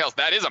 if nothing else,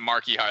 that is a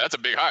marquee hire. That's a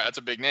big hire. That's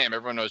a big name.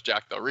 Everyone knows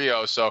Jack Del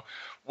Rio. So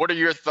what are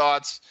your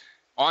thoughts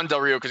on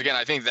Del Rio? Because, again,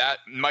 I think that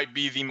might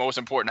be the most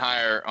important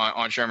hire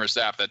on Shurmur's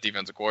staff, that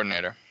defensive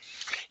coordinator.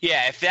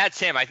 Yeah, if that's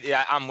him,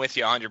 I'm with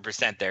you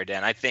 100% there,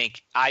 Dan.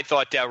 I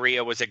thought Del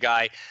Rio was a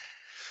guy –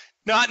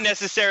 not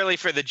necessarily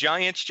for the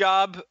Giants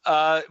job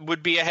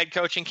would be a head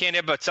coaching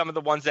candidate, but some of the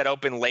ones that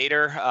open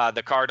later.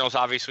 The Cardinals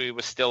obviously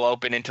was still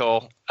open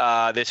until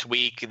this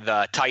week.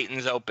 The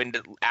Titans opened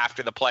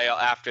after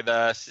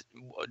the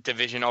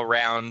divisional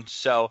round.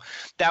 So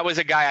that was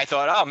a guy I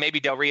thought, oh, maybe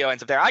Del Rio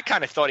ends up there. I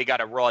kind of thought he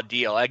got a raw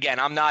deal. Again,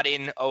 I'm not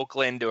in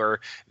Oakland or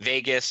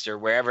Vegas or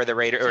wherever the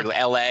Raiders or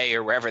LA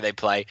or wherever they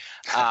play.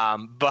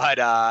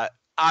 But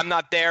I'm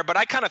not there, but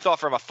I kind of thought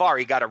from afar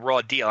he got a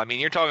raw deal. I mean,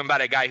 you're talking about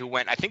a guy who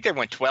I think they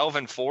went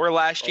 12-4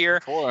 last year.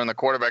 And the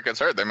quarterback gets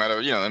hurt. They might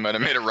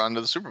have made a run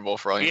to the Super Bowl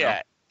for all you know.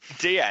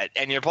 Yeah,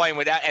 and you're playing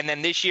with that. And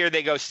then this year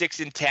they go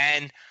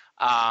 6-10.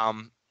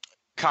 I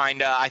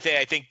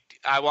think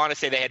I want to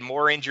say they had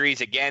more injuries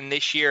again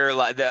this year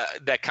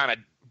that kind of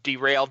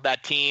derailed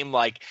that team.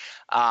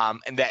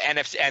 And the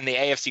NFC and the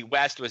AFC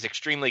West was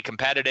extremely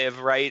competitive,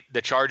 right?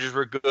 The Chargers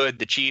were good.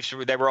 The Chiefs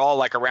they were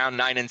all around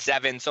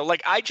 9-7. So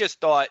I just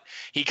thought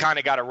he kind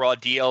of got a raw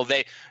deal.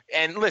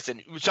 And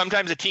listen,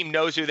 sometimes a team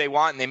knows who they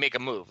want and they make a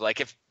move.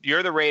 If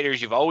you're the Raiders,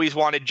 you've always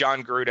wanted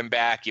John Gruden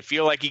back. You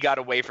feel like he got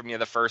away from you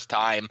the first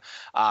time,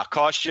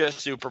 cost you a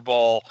Super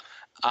Bowl.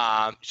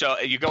 So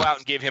you go out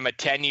and give him a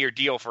 10-year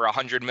deal for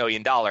 $100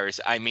 million.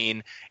 I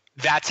mean,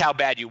 that's how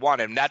bad you want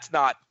him.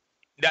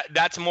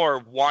 That's more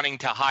wanting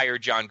to hire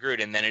John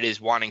Gruden than it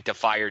is wanting to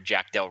fire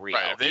Jack Del Rio.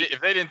 Right.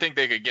 If they didn't think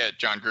they could get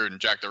John Gruden,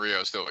 Jack Del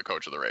Rio is still the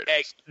coach of the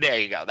Raiders. There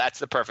you go. That's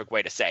the perfect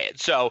way to say it.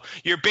 So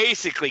you're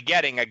basically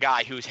getting a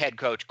guy who's head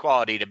coach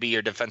quality to be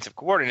your defensive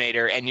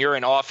coordinator, and you're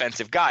an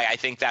offensive guy. I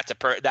think that's a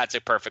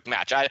perfect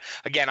match. I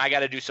got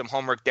to do some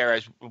homework there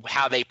as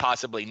how they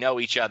possibly know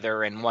each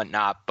other and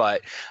whatnot.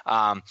 But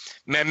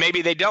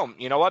maybe they don't.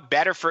 You know what?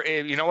 If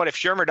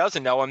Shurmur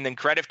doesn't know him, then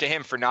credit to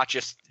him for not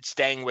just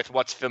staying with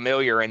what's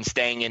familiar and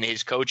staying in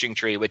his coaching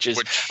tree, which is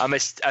a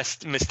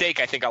mistake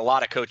I think a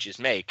lot of coaches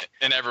make.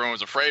 And everyone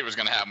was afraid was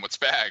going to happen with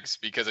Spags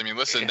because, I mean,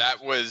 listen,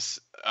 that was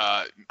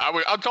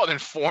I'd call it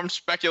informed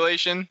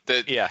speculation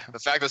that the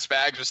fact that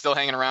Spags was still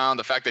hanging around,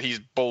 the fact that he's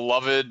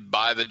beloved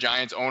by the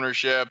Giants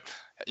ownership,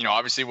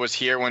 obviously was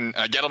here when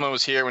Gettleman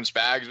was here, when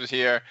Spags was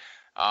here.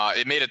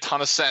 It made a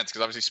ton of sense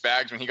because obviously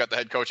Spags, when he got the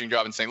head coaching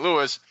job in St.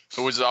 Louis,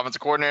 who was his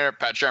offensive coordinator?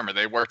 Pat Shurmur.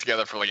 They worked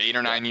together for 8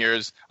 or 9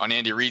 years on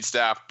Andy Reid's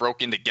staff,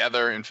 broke in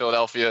together in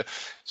Philadelphia.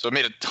 So it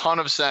made a ton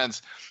of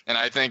sense. And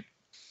I think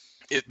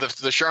the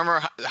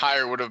Shurmur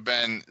hire would have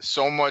been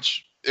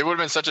it would have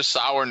been such a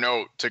sour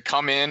note to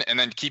come in and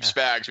then keep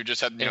Spags, who just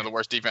had the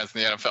worst defense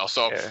in the NFL.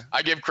 So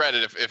I give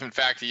credit if in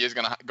fact he is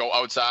going to go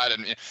outside,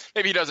 and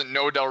maybe he doesn't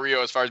know Del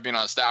Rio as far as being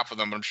on staff with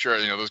them, but I'm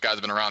sure those guys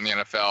have been around the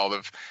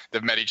NFL.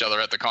 They've met each other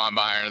at the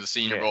Combine or the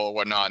Senior Bowl or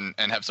whatnot,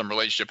 and have some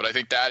relationship. But I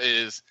think that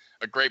is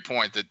a great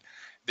point, that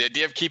the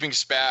idea of keeping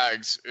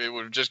Spags, it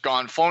would have just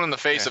flown in the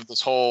face of this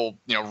whole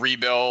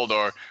rebuild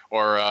or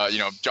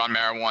John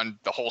Mara won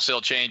the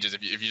wholesale changes.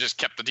 If you just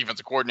kept the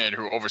defensive coordinator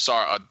who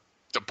oversaw a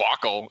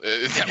debacle,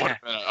 that would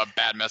have been a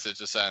bad message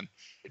to send.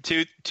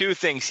 Two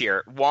things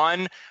here.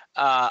 One,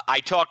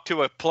 I talked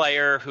to a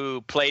player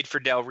who played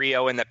for Del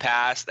Rio in the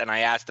past, and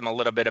I asked him a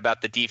little bit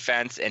about the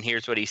defense, and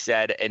here's what he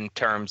said in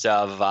terms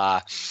of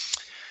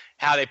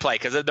how they play.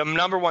 Because the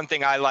number one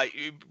thing I like,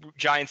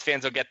 Giants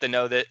fans will get to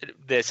know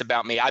this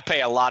about me. I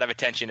pay a lot of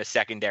attention to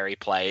secondary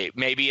play.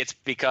 Maybe it's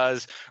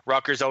because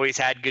Rutgers always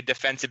had good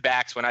defensive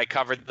backs when I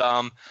covered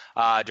them,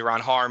 Duron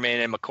Harmon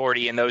and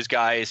McCourty and those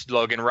guys,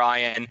 Logan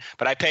Ryan.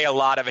 But I pay a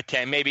lot of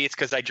attention. Maybe it's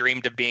because I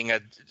dreamed of being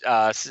a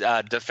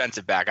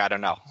defensive back. I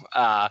don't know.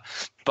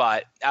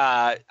 But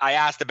I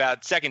asked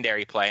about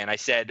secondary play, and I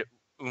said,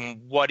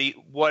 what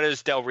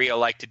does Del Rio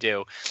like to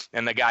do?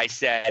 And the guy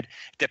said,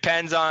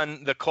 depends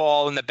on the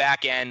call in the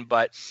back end,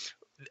 but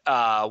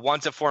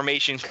once a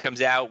formation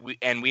comes out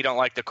and we don't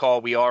like the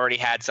call, we already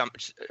had some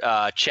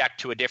check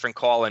to a different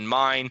call in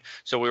mind.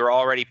 So we were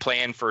already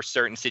planned for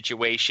certain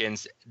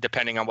situations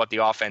depending on what the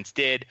offense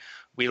did.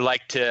 We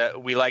liked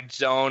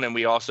zone, and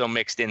we also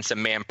mixed in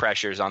some man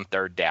pressures on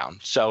third down.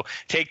 So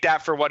take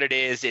that for what it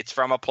is. It's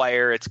from a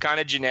player. It's kind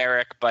of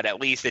generic, but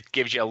at least it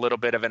gives you a little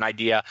bit of an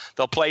idea.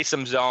 They'll play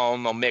some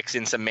zone. They'll mix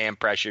in some man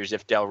pressures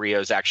if Del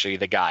Rio's actually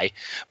the guy.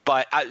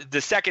 But the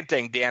second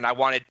thing, Dan,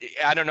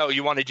 I don't know,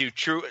 you want to do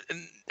true.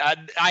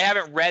 I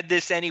haven't read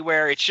this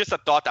anywhere. It's just a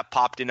thought that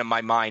popped into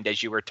my mind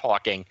as you were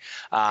talking.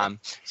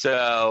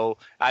 So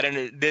I don't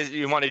know.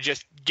 You want to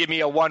just give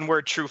me a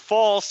one-word true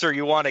false, or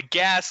you want to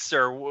guess,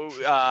 or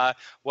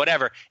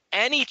whatever.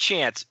 Any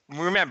chance?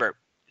 Remember,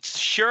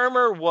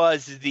 Shurmur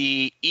was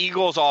the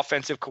Eagles'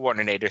 offensive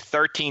coordinator,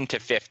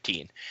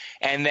 13-15,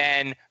 and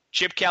then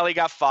Chip Kelly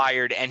got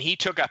fired, and he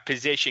took a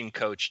position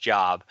coach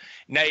job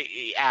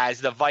as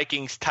the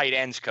Vikings tight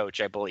ends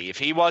coach, I believe.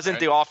 He wasn't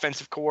the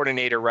offensive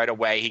coordinator right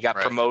away. He got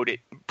promoted.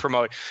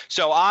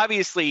 So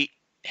obviously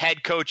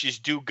head coaches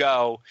do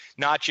go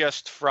not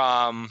just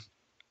from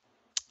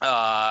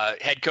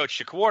head coach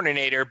to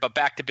coordinator, but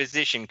back to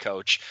position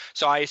coach.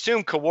 So I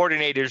assume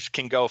coordinators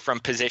can go from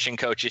position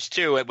coaches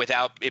too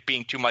without it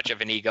being too much of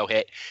an ego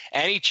hit.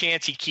 Any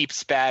chance he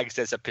keeps Spags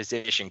as a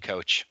position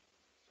coach?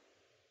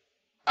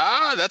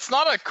 That's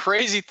not a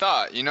crazy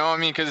thought, I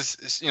mean, because,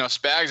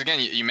 Spags, again,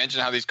 you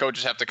mentioned how these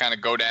coaches have to kind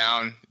of go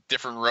down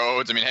different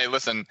roads. I mean, hey,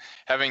 listen,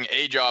 having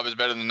a job is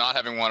better than not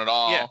having one at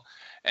all. Yeah.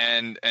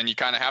 And you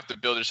kind of have to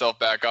build yourself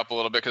back up a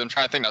little bit, because I'm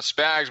trying to think now.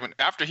 Spags,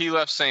 after he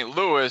left St.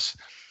 Louis,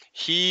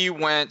 he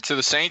went to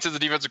the Saints as the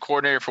defensive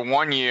coordinator for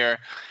 1 year.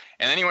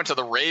 And then he went to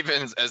the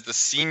Ravens as the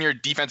senior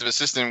defensive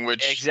assistant,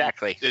 which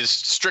is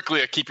strictly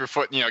a keep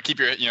yourself in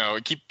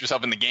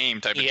the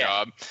game type of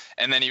job.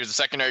 And then he was a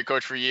secondary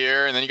coach for a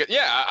year. And then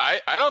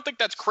I don't think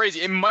that's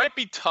crazy. It might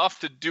be tough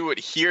to do it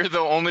here,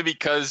 though, only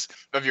because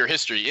of your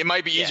history. It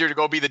might be easier to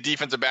go be the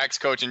defensive backs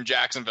coach in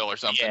Jacksonville or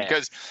something,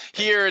 because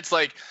here it's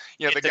like,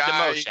 it's the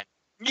guy. Demotion.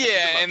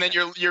 Yeah. And then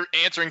you're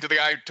answering to the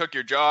guy who took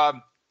your job.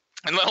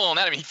 And let alone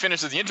that, I mean, he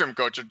finished as the interim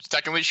coach.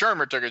 Technically,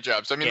 Shurmur took a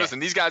job. So, I mean, listen,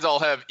 these guys all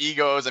have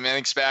egos. I mean, I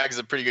think Spags is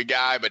a pretty good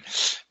guy, but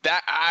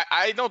that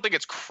I don't think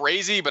it's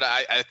crazy, but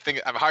I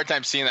think I have a hard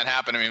time seeing that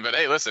happen. I mean, but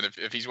hey, listen,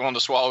 if he's willing to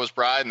swallow his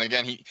pride, and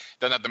again, he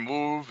doesn't have to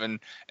move, and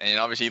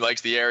obviously he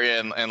likes the area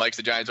and likes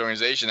the Giants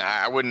organization,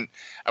 I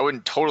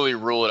wouldn't totally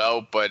rule it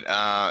out, but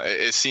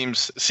it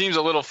seems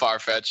a little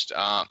far-fetched.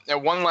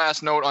 And one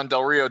last note on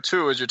Del Rio,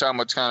 too, as you're talking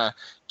about kind of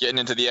getting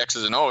into the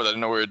X's and O's. I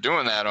didn't know we were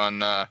doing that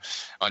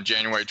on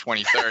January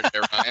 23rd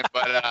there, Ryan.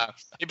 But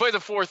he plays a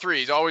 4-3.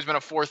 He's always been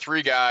a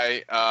 4-3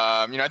 guy.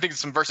 I think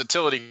it's some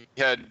versatility.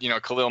 He had,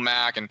 Khalil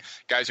Mack and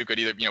guys who could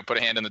either, put a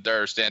hand in the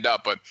dirt or stand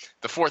up. But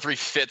the 4-3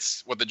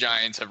 fits what the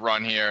Giants have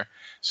run here.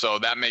 So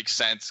that makes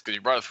sense, because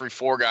you brought a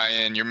 3-4 guy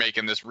in. You're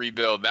making this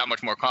rebuild that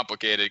much more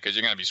complicated, because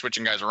you're going to be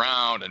switching guys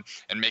around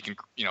and making,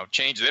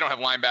 changes. They don't have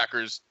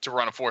linebackers to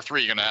run a 4-3.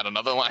 You're going to add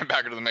another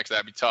linebacker to the mix.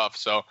 That'd be tough.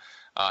 So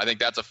I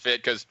think that's a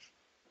fit, because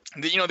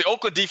the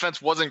Oakland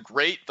defense wasn't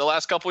great the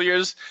last couple of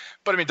years,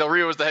 but I mean, Del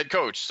Rio was the head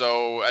coach.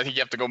 So I think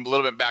you have to go a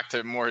little bit back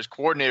to more his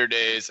coordinator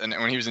days. And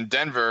when he was in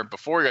Denver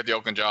before he got the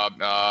Oakland job,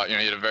 he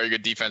had a very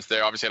good defense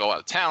there. Obviously had a lot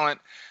of talent.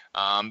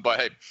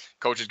 But hey,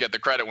 coaches get the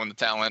credit when the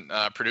talent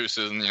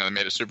produces, and they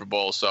made a Super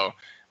Bowl. So,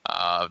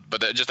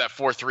 but just that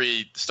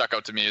 4-3 stuck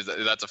out to me.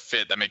 That's a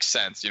fit that makes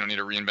sense. You don't need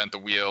to reinvent the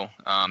wheel.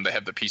 They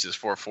have the pieces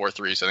for a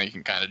 4-3, so I think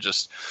you can kind of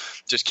just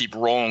keep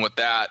rolling with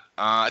that.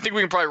 I think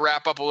we can probably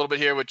wrap up a little bit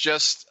here with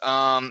just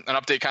an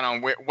update kind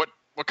of on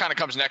what kind of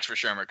comes next for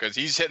Shurmur, because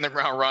he's hitting the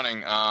ground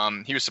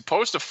running. He was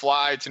supposed to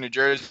fly to New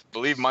Jersey, I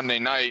believe, Monday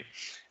night,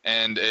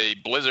 and a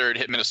blizzard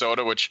hit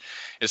Minnesota, which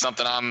is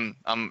something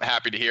I'm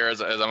happy to hear as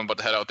I'm about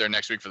to head out there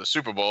next week for the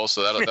Super Bowl.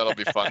 So that'll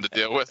be fun to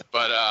deal with.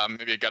 But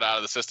maybe it got out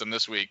of the system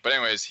this week. But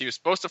anyways, he was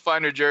supposed to fly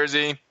to New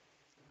Jersey,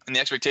 and the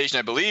expectation,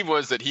 I believe,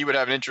 was that he would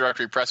have an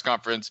introductory press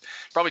conference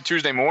probably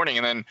Tuesday morning,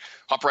 and then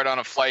hop right on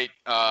a flight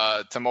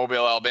to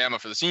Mobile, Alabama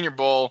for the Senior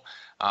Bowl.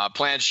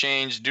 Plans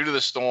changed due to the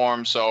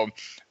storm. So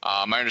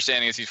my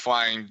understanding is he's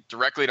flying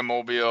directly to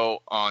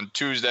Mobile on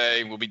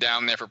Tuesday. We'll be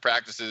down there for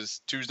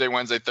practices Tuesday,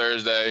 Wednesday,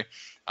 Thursday.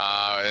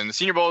 And the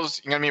Senior Bowl is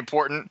going to be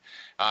important.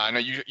 I know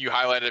you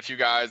highlighted a few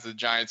guys the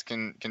Giants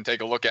can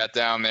take a look at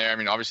down there. I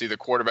mean, obviously the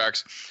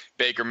quarterbacks,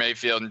 Baker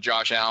Mayfield and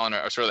Josh Allen,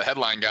 are sort of the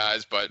headline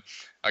guys. But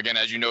again,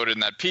 as you noted in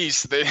that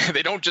piece,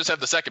 they don't just have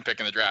the second pick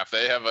in the draft.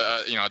 They have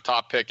a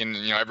top pick in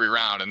every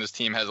round, and this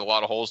team has a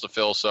lot of holes to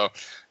fill. So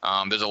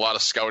there's a lot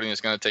of scouting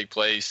that's going to take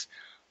place.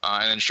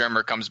 And then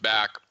Shurmur comes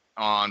back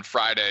on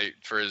Friday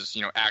for his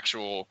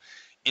actual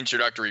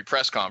introductory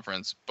press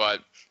conference. But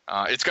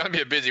it's going to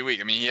be a busy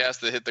week. I mean, he has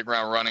to hit the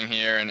ground running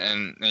here,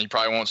 and he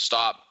probably won't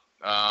stop,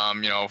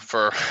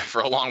 for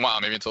a long while,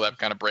 maybe until that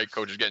kind of break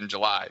coaches get in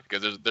July,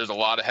 because there's a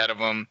lot ahead of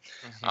him.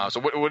 Mm-hmm. So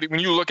when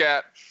you look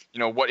at,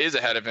 what is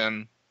ahead of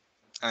him,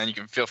 and you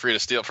can feel free to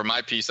steal from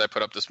my piece I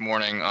put up this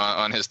morning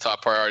on his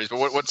top priorities, but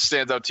what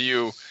stands out to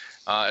you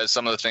as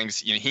some of the things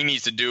he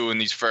needs to do in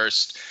these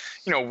first,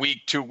 week,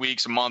 2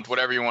 weeks, a month,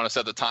 whatever you want to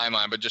set the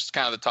timeline, but just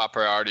kind of the top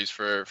priorities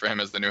for him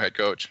as the new head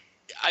coach?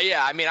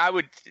 Yeah, I mean,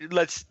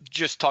 let's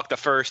just talk the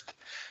first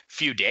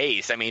few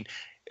days. I mean,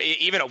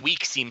 even a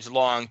week seems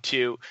long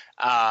to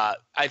I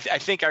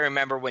think I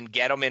remember when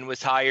Gettleman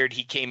was hired,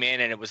 he came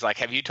in and it was like,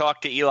 have you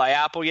talked to Eli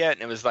Apple yet?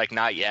 And it was like,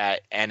 not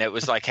yet. And it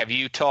was like, have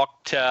you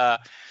talked to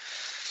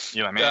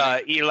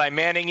Eli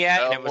Manning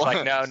yet? And it was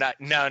like,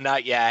 no,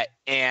 not yet.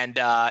 And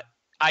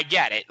I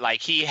get it.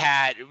 Like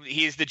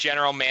he's the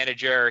general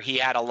manager. He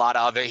had a lot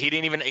of other. He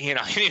didn't even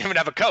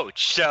have a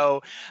coach.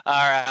 So, or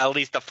at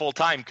least a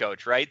full-time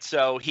coach, right?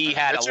 So he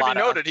had a lot. It should be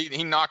noted.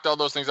 He knocked all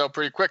those things out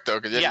pretty quick though,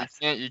 because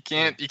you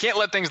can't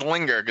let things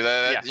linger,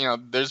 because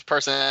there's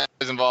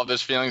personalities involved,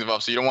 there's feelings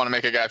involved. So you don't want to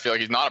make a guy feel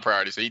like he's not a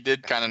priority. So he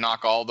did kind of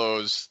knock all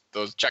those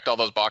checked all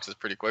those boxes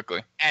pretty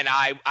quickly. And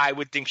I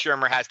would think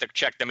Shurmur has to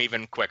check them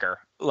even quicker.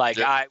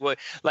 I would,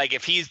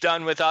 if he's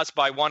done with us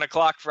by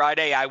 1:00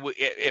 Friday,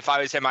 if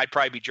I was him, I'd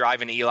probably be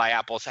driving to Eli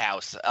Apple's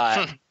house,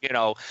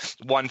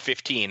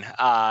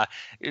 1:15.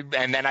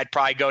 And then I'd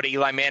probably go to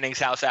Eli Manning's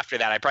house after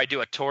that. I'd probably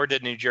do a tour to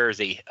New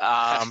Jersey.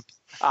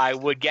 I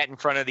would get in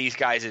front of these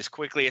guys as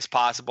quickly as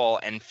possible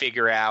and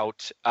figure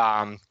out,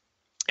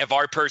 if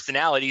our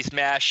personalities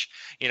mesh,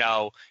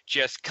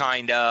 just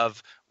kind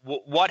of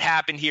what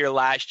happened here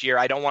last year.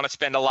 I don't want to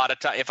spend a lot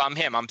of time. If I'm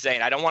him, I'm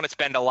saying I don't want to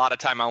spend a lot of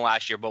time on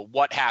last year, but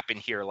what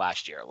happened here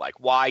last year? Like,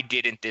 why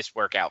didn't this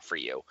work out for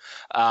you?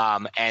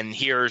 And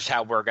here's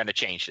how we're going to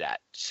change that.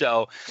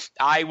 So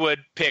I would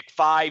pick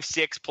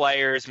 5-6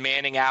 players,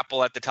 Manning,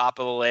 Apple at the top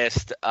of the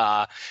list.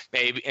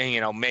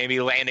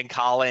 Maybe Landon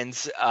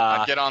Collins.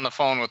 I'd get on the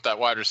phone with that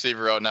wide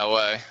receiver out in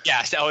LA.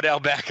 Yes, Odell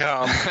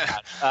Beckham.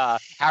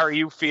 How are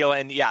you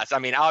feeling? Yes, I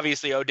mean,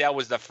 obviously Odell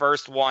was the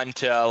first one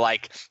to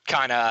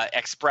kind of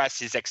express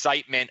his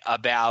excitement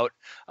about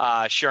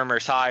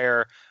Shurmur's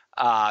hire.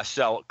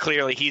 So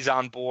clearly he's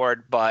on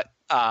board, but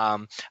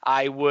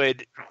I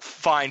would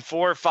find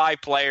 4 or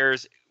 5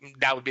 players.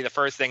 That would be the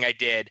first thing I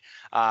did.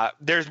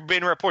 There's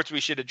been reports, we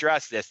should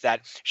address this,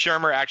 that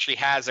Shurmur actually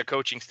has a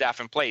coaching staff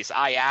in place.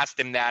 I asked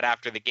him that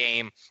after the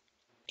game.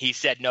 He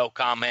said no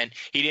comment.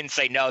 He didn't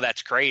say no,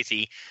 that's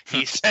crazy.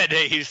 He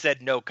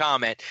said no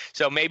comment.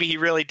 So maybe he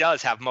really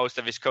does have most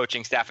of his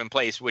coaching staff in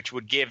place, which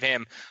would give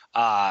him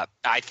I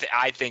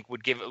think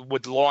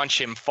would launch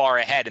him far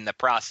ahead in the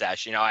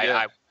process.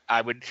 I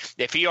would,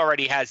 if he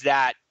already has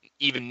that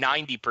even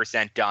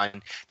 90%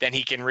 done, then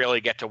he can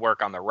really get to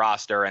work on the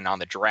roster and on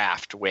the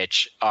draft,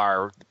 which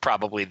are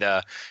probably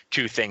the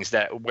 2 things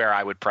where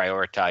I would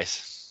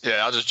prioritize.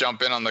 Yeah, I'll just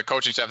jump in on the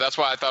coaching staff. That's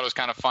why I thought it was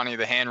kind of funny,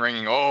 the hand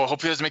wringing. Oh,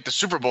 hope he doesn't make the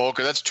Super Bowl,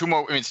 because that's 2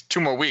 more. I mean, it's 2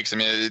 more weeks. I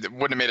mean, it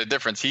wouldn't have made a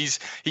difference. He's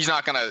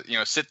not gonna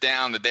sit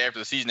down the day after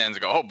the season ends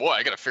and go, oh boy,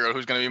 I got to figure out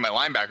who's going to be my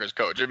linebackers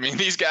coach. I mean,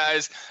 these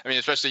guys. I mean,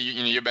 especially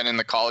you've been in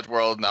the college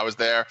world and I was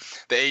there.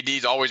 The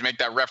ADs always make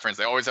that reference.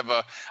 They always have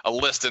a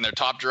list in their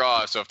top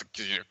draw. So if the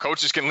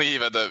coaches can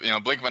leave at the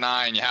blink of an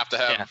eye, and you have to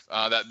have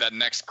that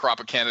next crop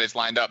of candidates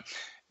lined up.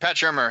 Pat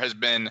Shurmur has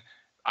been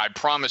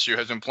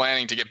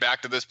planning to get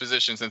back to this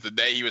position since the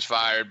day he was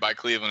fired by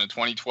Cleveland in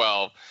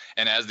 2012.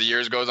 And as the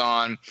years goes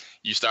on,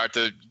 you start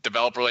to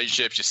develop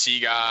relationships, you see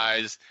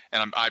guys,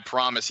 and I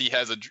promise he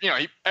has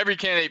every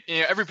candidate,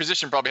 every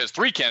position probably has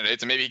 3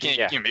 candidates, and maybe he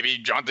can't, maybe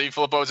John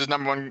DeFilippo is his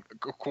number 1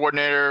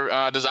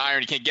 coordinator desire,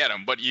 and he can't get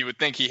him. But you would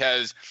think he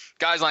has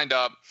guys lined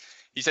up.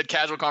 He's had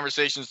casual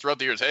conversations throughout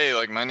the years. Hey,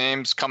 my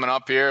name's coming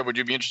up here. Would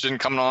you be interested in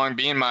coming along,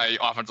 being my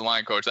offensive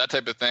line coach? That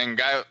type of thing.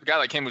 Guy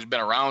like him who's been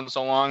around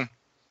so long,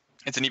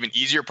 it's an even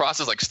easier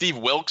process. Like Steve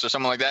Wilkes or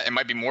someone like that, it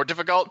might be more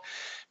difficult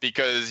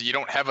because you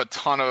don't have a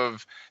ton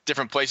of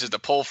different places to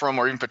pull from,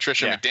 or even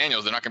Patricia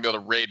McDaniels. They're not going to be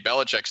able to raid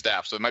Belichick's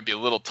staff, so it might be a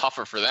little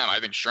tougher for them. I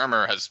think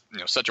Shurmur has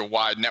such a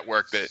wide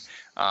network that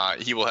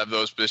he will have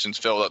those positions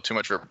filled without too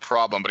much of a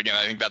problem. But again,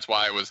 I think that's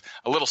why it was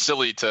a little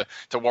silly to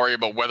worry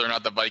about whether or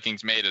not the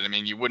Vikings made it. I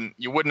mean, you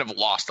wouldn't have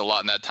lost a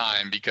lot in that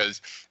time,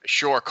 because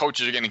sure,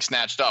 coaches are getting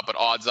snatched up, but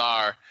odds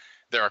are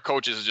there are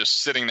coaches just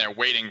sitting there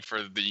waiting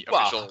for the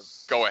official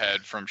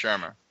go-ahead from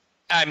Shurmur.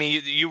 I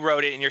mean, you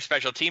wrote it in your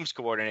special teams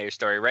coordinator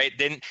story, right?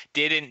 Didn't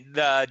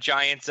the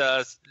Giants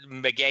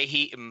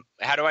McGahee?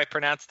 How do I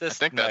pronounce this?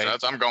 I think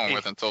that's I'm going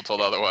with until told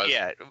otherwise.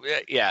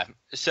 Yeah.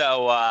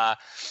 So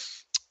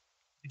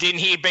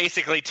didn't he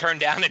basically turn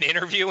down an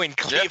interview in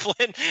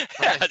Cleveland?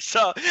 Right.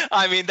 So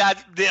I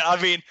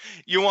mean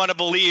you want to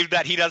believe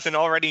that he doesn't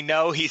already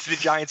know he's the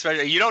Giants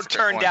special. You don't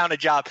turn down a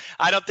job.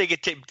 I don't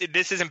think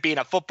this isn't being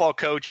a football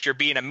coach or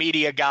being a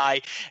media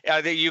guy.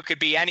 You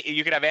could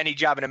have any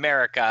job in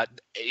America.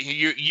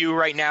 You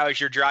right now,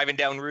 as you're driving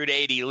down Route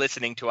 80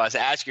 listening to us,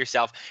 ask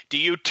yourself, do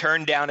you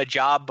turn down a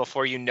job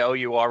before you know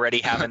you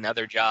already have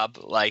another job?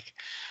 Right.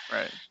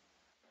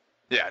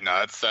 Yeah,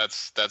 no,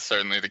 that's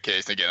certainly the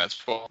case. Again,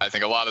 I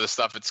think a lot of the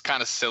stuff, it's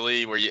kind of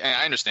silly. And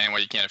I understand why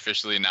you can't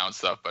officially announce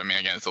stuff, but I mean,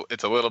 again,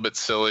 it's a little bit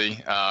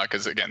silly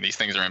because again, these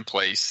things are in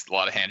place. A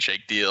lot of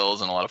handshake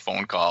deals and a lot of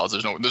phone calls.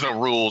 There's no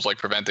rules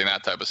preventing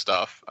that type of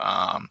stuff.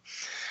 But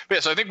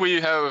yeah, so I think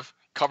we have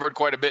covered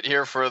quite a bit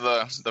here for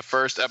the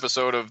first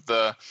episode of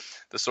the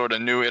sort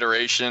of new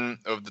iteration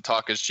of the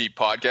Talk is Cheap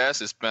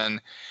podcast. It's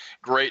been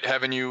great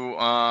having you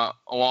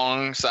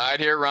alongside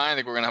here, Ryan. I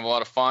think we're going to have a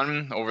lot of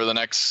fun over the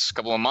next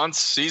couple of months,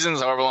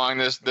 seasons, however long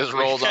this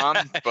rolls on.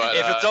 But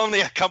if it's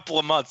only a couple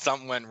of months,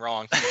 something went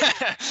wrong.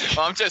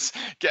 Well, I'm just,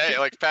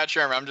 like Pat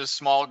Shurmur, I'm just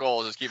small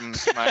goals, just keeping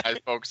my eyes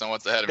focused on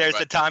what's ahead of me. There's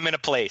a time and a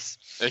place.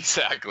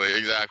 Exactly.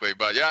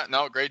 But yeah,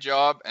 no, great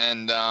job.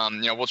 And,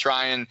 we'll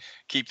try and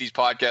keep these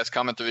podcasts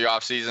coming through the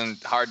off season.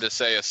 Hard to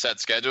say a set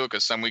schedule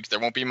because some weeks there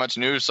won't be much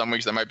news. Some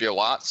weeks there might be a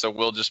lot. So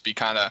we'll just be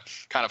kind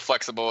of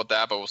flexible with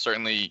that, but we'll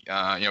certainly,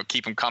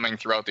 keep them coming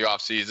throughout the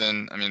off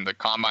season. I mean, the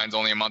combine's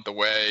only a month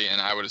away, and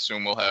I would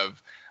assume we'll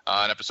have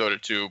an episode or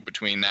two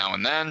between now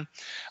and then.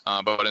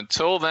 But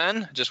until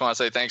then, just want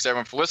to say thanks to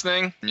everyone for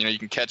listening. You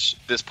can catch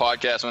this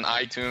podcast on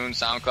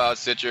iTunes, SoundCloud,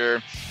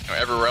 Stitcher,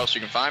 everywhere else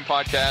you can find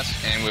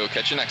podcasts, and we'll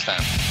catch you next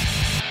time.